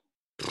for?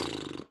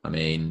 I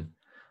mean,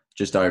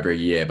 just over a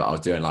year, but I was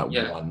doing like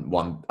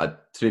one.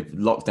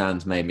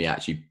 Lockdowns made me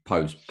actually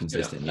post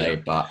consistently,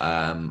 but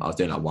I was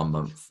doing like 1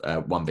 month,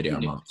 one video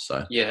a month.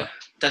 So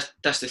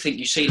that's the thing.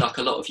 You see, like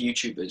a lot of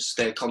YouTubers,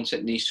 their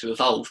content needs to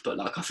evolve, but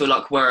like I feel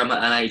like where I'm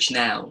at an age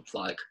now,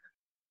 like,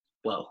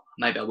 well,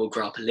 maybe I will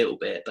grow up a little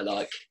bit, but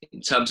like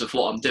in terms of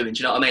what I'm doing, do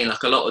you know what I mean?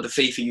 Like a lot of the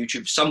FIFA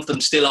YouTubers, some of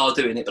them still are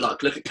doing it, but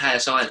like look at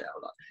KSI now,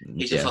 like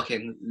he's a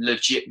fucking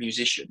legit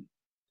musician.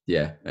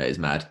 Yeah, it is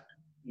mad.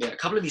 Yeah, a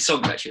couple of these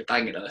songs actually are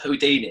banging. Like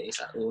Houdini,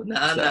 it's like, oh,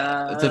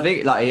 nah. To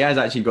think, like, he has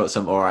actually got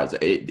some alright.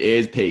 It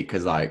is peak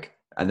because, like,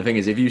 and the thing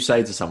is, if you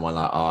say to someone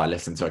like, "Oh, I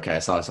listen to a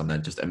KSI song,"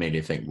 then just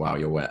immediately think, "Wow,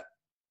 you're wet."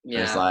 Yeah,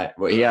 and it's like,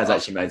 well, he has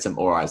actually made some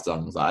alright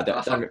songs. Like,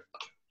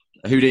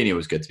 Houdini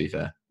was good, to be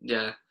fair.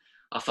 Yeah,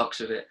 I fucks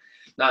with it.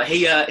 No,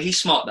 he's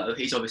smart though.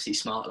 He's obviously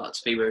smart, like,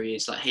 to be where he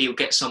is. Like, he'll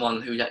get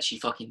someone who's actually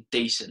fucking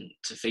decent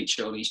to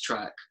feature on his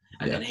track,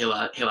 and then he'll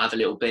have a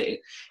little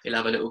bit. He'll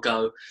have a little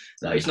go.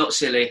 Like, he's not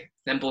silly.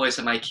 Them boys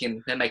they're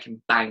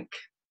making bank.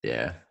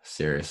 Yeah,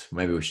 serious.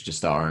 Maybe we should just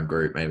start our own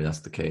group. Maybe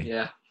that's the key.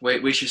 Yeah,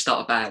 we should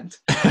start a band.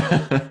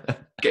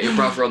 Get your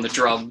brother on the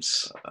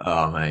drums.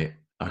 Oh, mate,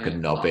 I could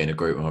not be in a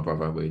group with my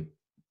brother.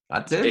 I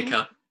do.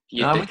 Dicker.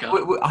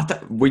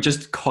 We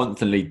just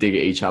constantly dig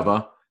at each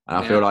other. And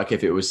I feel like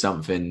if it was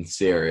something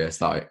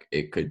serious, like,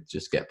 it could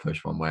just get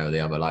pushed one way or the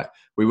other. Like,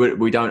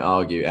 we don't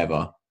argue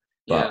ever,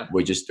 but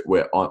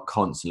we're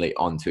constantly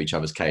onto each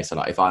other's case. So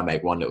like, if I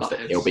make one little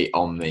step, it'll be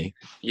on me.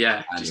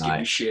 Yeah, and just give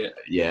you shit.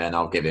 Yeah, and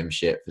I'll give him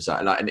shit for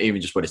something. Like, and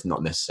even just when it's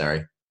not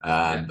necessary.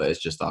 But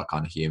it's just our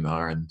kind of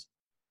humour, and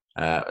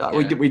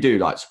we do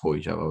like support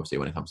each other, obviously,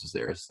 when it comes to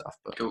serious stuff.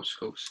 But of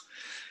course.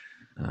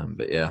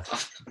 But yeah,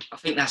 I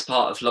think that's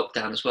part of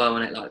lockdown as well,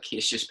 isn't it? Like,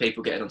 it's just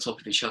people getting on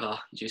top of each other.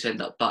 You just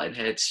end up butting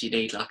heads. You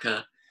need like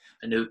a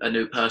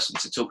new person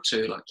to talk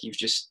to. Like, you've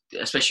just,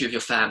 especially with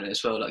your family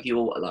as well. Like,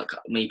 you're like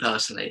me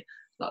personally.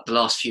 Like, the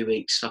last few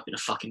weeks, I've been a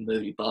fucking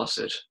moody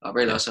bastard. I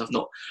realise I've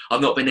not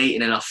been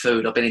eating enough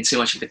food. I've been in too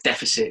much of a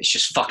deficit. It's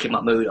just fucking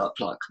my mood up.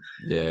 Like,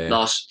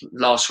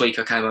 last week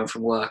I came home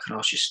from work and I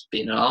was just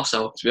being an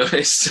arsehole, to be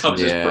honest.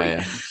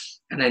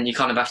 And then you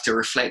kind of have to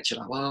reflect. You're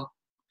like, well,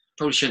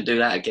 probably shouldn't do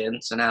that again.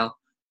 So now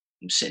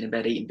I'm sitting in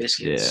bed eating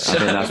biscuits. Yeah, I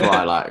think that's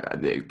why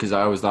because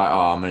I was like,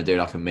 oh, I'm going to do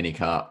like a mini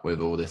cut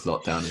with all this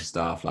lockdown and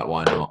stuff. Like,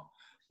 why not?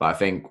 But I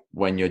think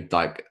when you're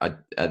like,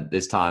 at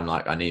this time,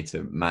 like, I need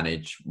to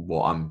manage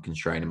what I'm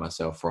constraining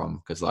myself from,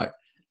 because like,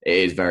 it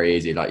is very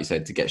easy, like you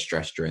said, to get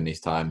stressed during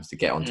these times, to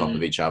get on top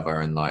of each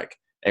other, and like,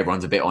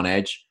 everyone's a bit on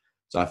edge.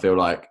 So I feel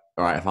like,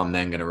 all right, if I'm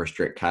then going to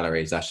restrict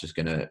calories, that's just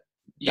going to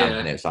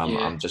dampen it. So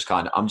I'm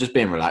just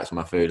being relaxed with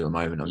my food at the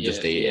moment. I'm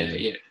just eating.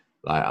 Yeah.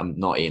 Like, I'm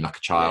not eating like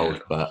a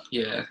child, but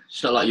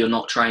it's not like you're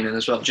not training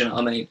as well. Do you know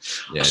what I mean?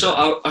 Yeah,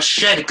 I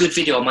shared a good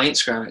video on my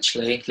Instagram,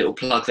 actually. Little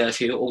plug there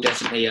for you all,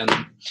 definitely.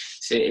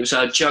 See, it was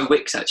Joe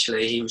Wicks,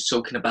 actually. He was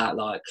talking about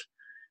like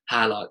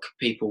how like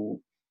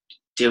people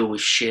deal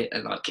with shit,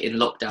 and like in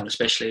lockdown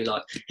especially,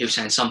 like he was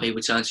saying some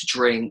people turn to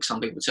drink,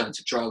 some people turn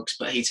to drugs,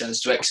 but he turns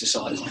to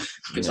exercise,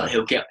 because like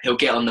he'll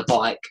get on the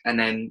bike, and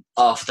then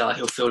after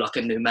he'll feel like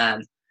a new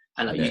man.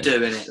 And like you do,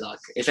 innit?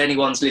 Like, if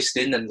anyone's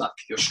listening and like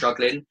you're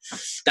struggling,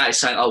 that is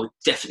something I would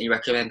definitely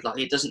recommend. Like,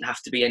 it doesn't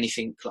have to be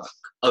anything like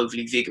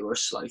overly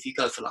vigorous. Like, if you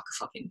go for like a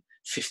fucking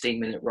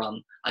 15-minute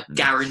run, I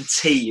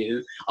guarantee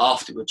you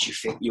afterwards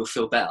you'll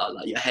feel better.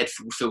 Like, your head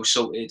will feel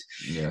sorted.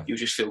 Yeah. You'll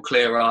just feel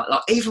clearer.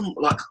 Like, even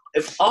like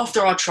if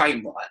after I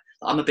train, right,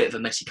 I'm a bit of a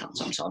messy cunt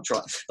sometimes,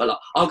 right? But like,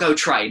 I'll go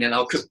train and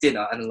I'll cook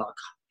dinner, and like,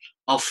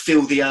 I'll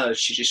feel the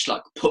urge to just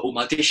like put all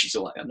my dishes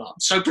away. I'm like, I'm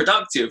so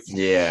productive.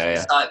 Yeah.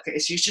 It's like,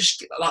 it's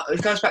just like,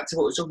 it goes back to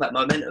what we were talking about,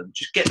 momentum.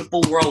 Just get the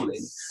ball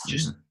rolling.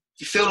 Just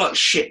you feel like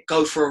shit,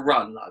 go for a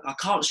run. Like, I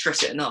can't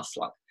stress it enough.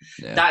 Like,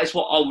 that is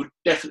what I would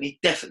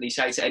definitely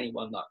say to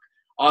anyone. Like,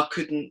 I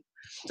couldn't.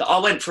 So I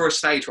went for a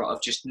stage right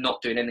of just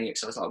not doing any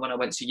exercise. Like when I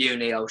went to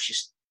uni, I was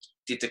just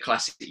did the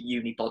classic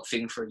uni bod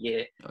thing for a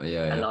year.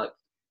 And like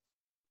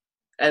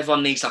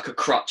everyone needs like a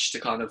crutch to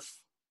kind of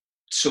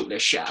sort their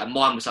shit out. And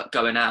mine was like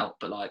going out,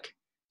 but like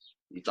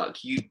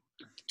you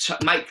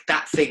make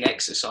that thing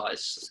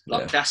exercise.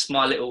 Like that's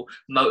my little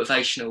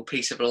motivational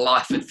piece of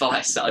life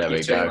advice that I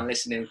give to anyone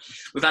listening.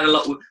 We've had a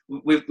lot.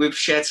 We've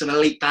shared some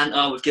elite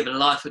banter. We've given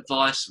life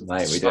advice.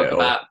 Mate,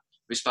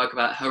 we spoke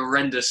about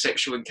horrendous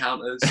sexual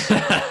encounters.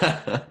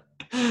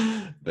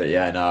 But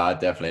yeah, no, I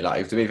definitely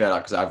like. To be fair,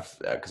 like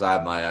because I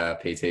had my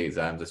PT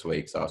exams this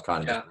week, so I was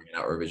kind of just bringing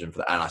out a revision for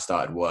that, and I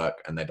started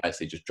work, and they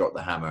basically just dropped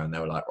the hammer, and they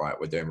were like, right,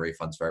 we're doing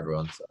refunds for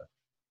everyone, so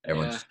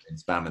everyone's just been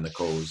spamming the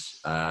calls.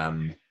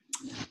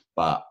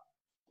 But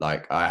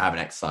like I haven't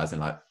exercised in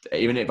like,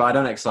 even if I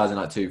don't exercise in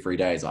like 2-3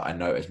 days, like I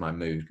notice my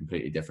mood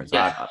completely different. So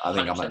I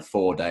think 100%. I'm like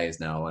 4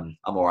 days now, and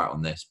I'm all right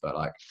on this, but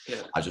like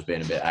I've just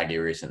been a bit aggy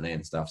recently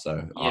and stuff.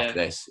 So after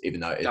this, even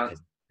though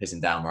it's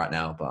pissing down right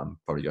now, but I'm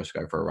probably just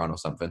go for a run or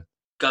something.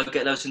 Go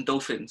get those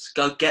endorphins.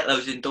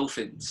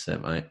 That's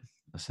it, mate.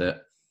 That's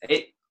it.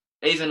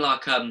 Even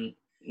like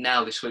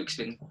now this week's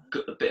been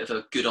a bit of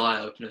a good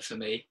eye opener for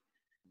me.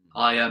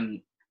 I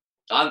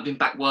haven't been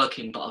back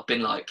working, but I've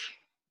been like.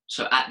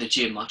 So at the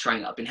gym, I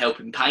train. I've been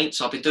helping paint.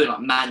 So I've been doing like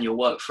manual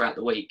work throughout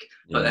the week,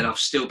 but then I've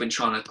still been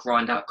trying to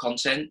grind out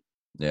content.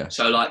 Yeah.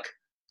 So like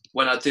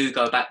when I do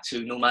go back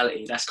to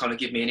normality, that's kind of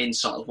give me an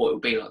insight of what it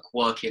will be like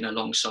working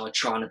alongside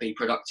trying to be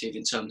productive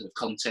in terms of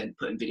content,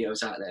 putting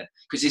videos out there.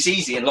 Because it's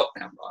easy in lockdown,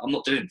 right? I'm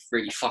not doing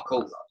really fuck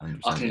all. Like,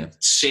 I can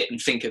sit and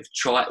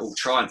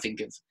try and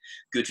think of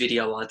good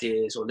video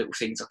ideas or little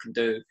things I can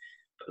do.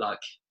 But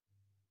like,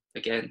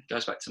 again,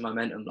 goes back to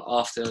momentum.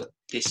 After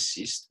this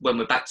is when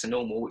we're back to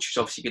normal, which is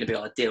obviously going to be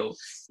ideal.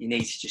 You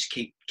need to just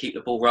keep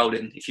the ball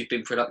rolling. If you've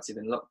been productive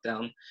in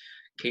lockdown,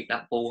 keep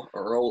that ball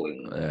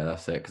rolling. Yeah,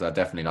 that's it. Because I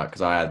definitely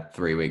because I had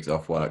 3 weeks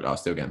off work. I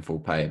was still getting full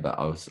pay, but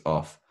I was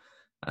off.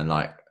 And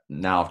like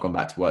now I've gone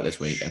back to work this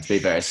week. And to be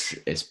fair,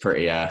 it's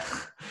pretty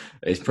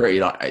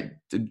like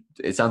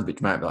it sounds a bit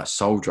dramatic, but like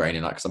soul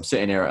draining. Like because I'm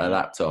sitting here at a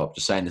laptop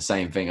just saying the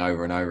same thing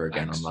over and over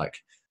again. I'm like.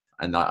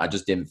 And I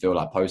just didn't feel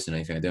like posting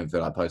anything. I didn't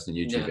feel like posting a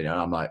YouTube video.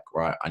 And I'm like,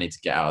 right, I need to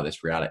get out of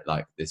this reality,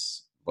 like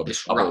this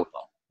bubble.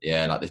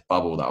 Yeah, like this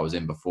bubble that I was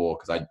in before.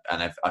 Because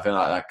I feel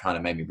like that kind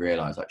of made me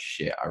realize, like,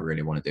 shit, I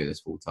really want to do this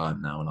full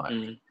time now. Like,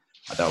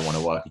 I don't want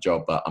to work a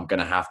job, but I'm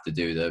gonna have to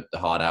do the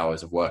hard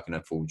hours of working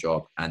a full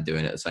job and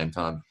doing it at the same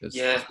time because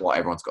that's what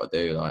everyone's got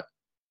to do. Like,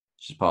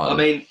 it's just part of.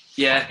 I mean,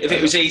 if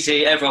it was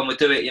easy, everyone would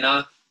do it. You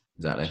know.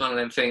 Exactly. It's one of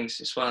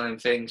them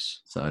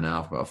things. So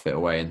now I've got to fit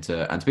away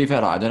into, and to be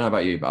fair, like, I don't know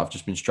about you, but I've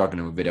just been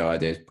struggling with video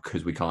ideas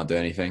because we can't do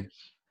anything.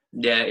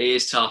 Yeah, it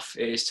is tough.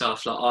 So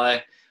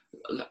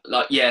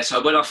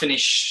when I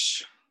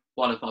finished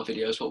one of my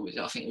videos, what was it?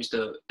 I think it was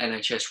the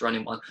NHS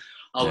running one.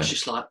 I was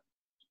just like,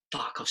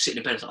 fuck, I was sitting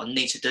in bed. I was like, I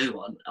need to do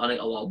one. I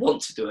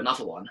want to do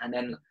another one. And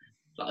then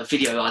like a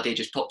video idea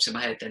just pops in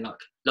my head. Then like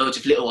loads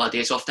of little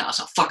ideas off that. I was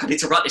like, fuck, I need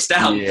to write this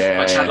down.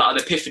 I just had like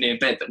an epiphany in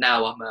bed, but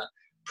now I'm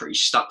pretty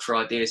stuck for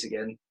ideas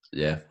again.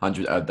 Yeah,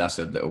 100. That's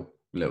a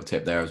little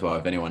tip there as well.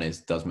 If anyone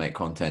does make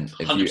content,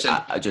 if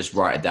 100%. you just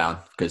write it down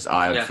because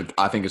I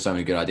think of so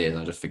many good ideas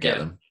and I just forget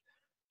them.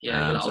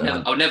 Yeah,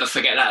 I'll never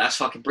forget that. That's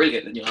fucking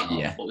brilliant. And you're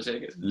like, what was it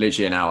again?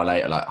 Literally an hour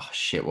later, like, oh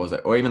shit, what was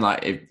it? Or even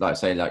like, if like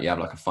say like you have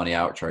like a funny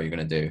outro you're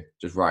gonna do,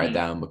 just write it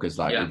down because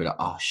like you'll be like,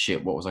 oh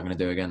shit, what was I gonna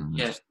do again? And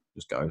just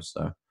go.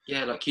 So.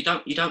 Yeah, like you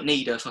don't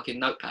need a fucking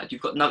notepad.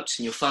 You've got notes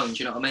in your phone. Do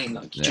you know what I mean?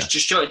 Like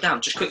just jot it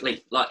down, just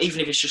quickly. Like even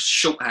if it's just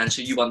shorthand,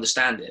 so you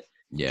understand it.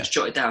 Yeah. Just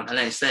jot it down, and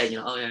then it's there.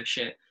 You're like, oh yeah,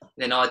 shit. And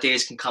then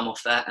ideas can come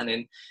off that, and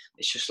then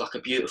it's just like a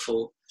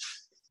beautiful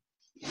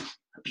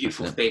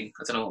thing.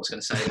 I don't know what I was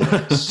going to say.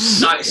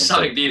 It's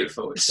something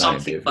beautiful. It's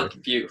something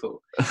fucking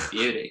beautiful.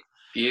 Beauty.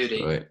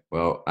 Right.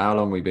 Well, how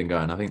long have we been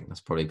going? I think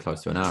that's probably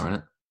close to an hour, isn't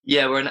it?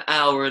 Yeah, we're an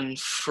hour and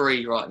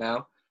 3 right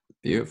now.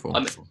 Beautiful.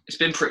 It's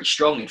been pretty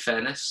strong, in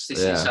fairness. This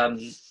is not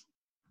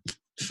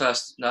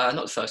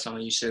the first time I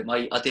used Zoom.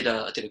 I did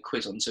a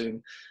quiz on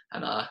Zoom,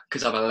 and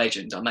because I'm a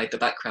legend, I made the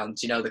background.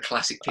 You know the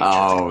classic picture.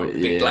 Oh,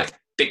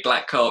 big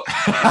black cock.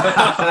 And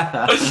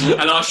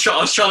I was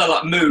trying to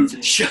like move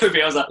and show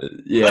me. I was like,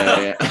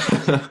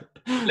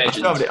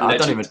 legend.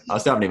 I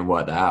still haven't even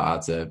worked that out how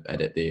to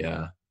edit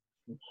the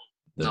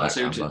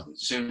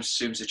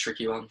Zoom's a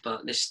tricky one,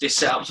 but this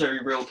setup's very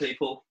real,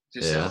 people.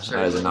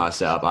 That is a nice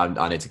setup.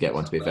 I need to get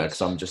one, to be fair, because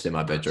I'm just in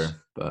my bedroom.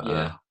 But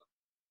I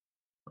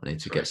need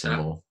to get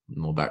some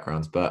more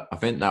backgrounds. But I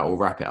think that will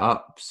wrap it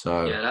up.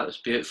 So yeah, that was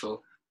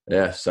beautiful.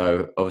 Yeah,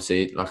 so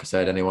obviously, like I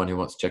said, anyone who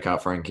wants to check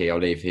out Frankie, I'll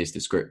leave his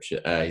description,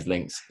 his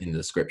links in the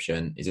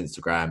description, his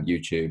Instagram,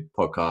 YouTube,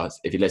 podcast.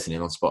 If you're listening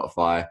on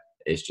Spotify,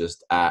 it's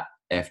just at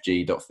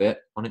fg.fit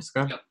on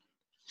Instagram. Yep.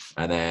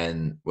 And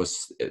then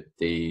what's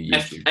the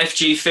YouTube?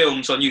 FG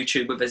Films on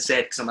YouTube with a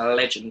Z, because I'm a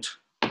legend.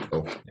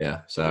 Cool.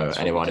 Yeah. So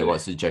anyone who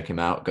wants to check him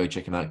out, go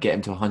check him out. Get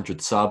him to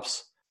 100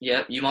 subs.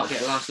 Yeah, you might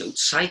get a nice little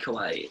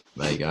takeaway.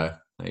 There you go.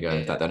 Yeah.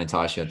 If that don't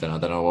entice you, then I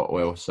don't know what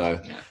will.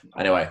 So Yeah.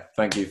 anyway,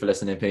 thank you for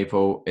listening,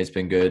 people. It's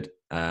been good,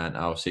 and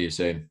I'll see you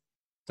soon.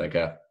 Take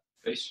care.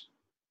 Peace.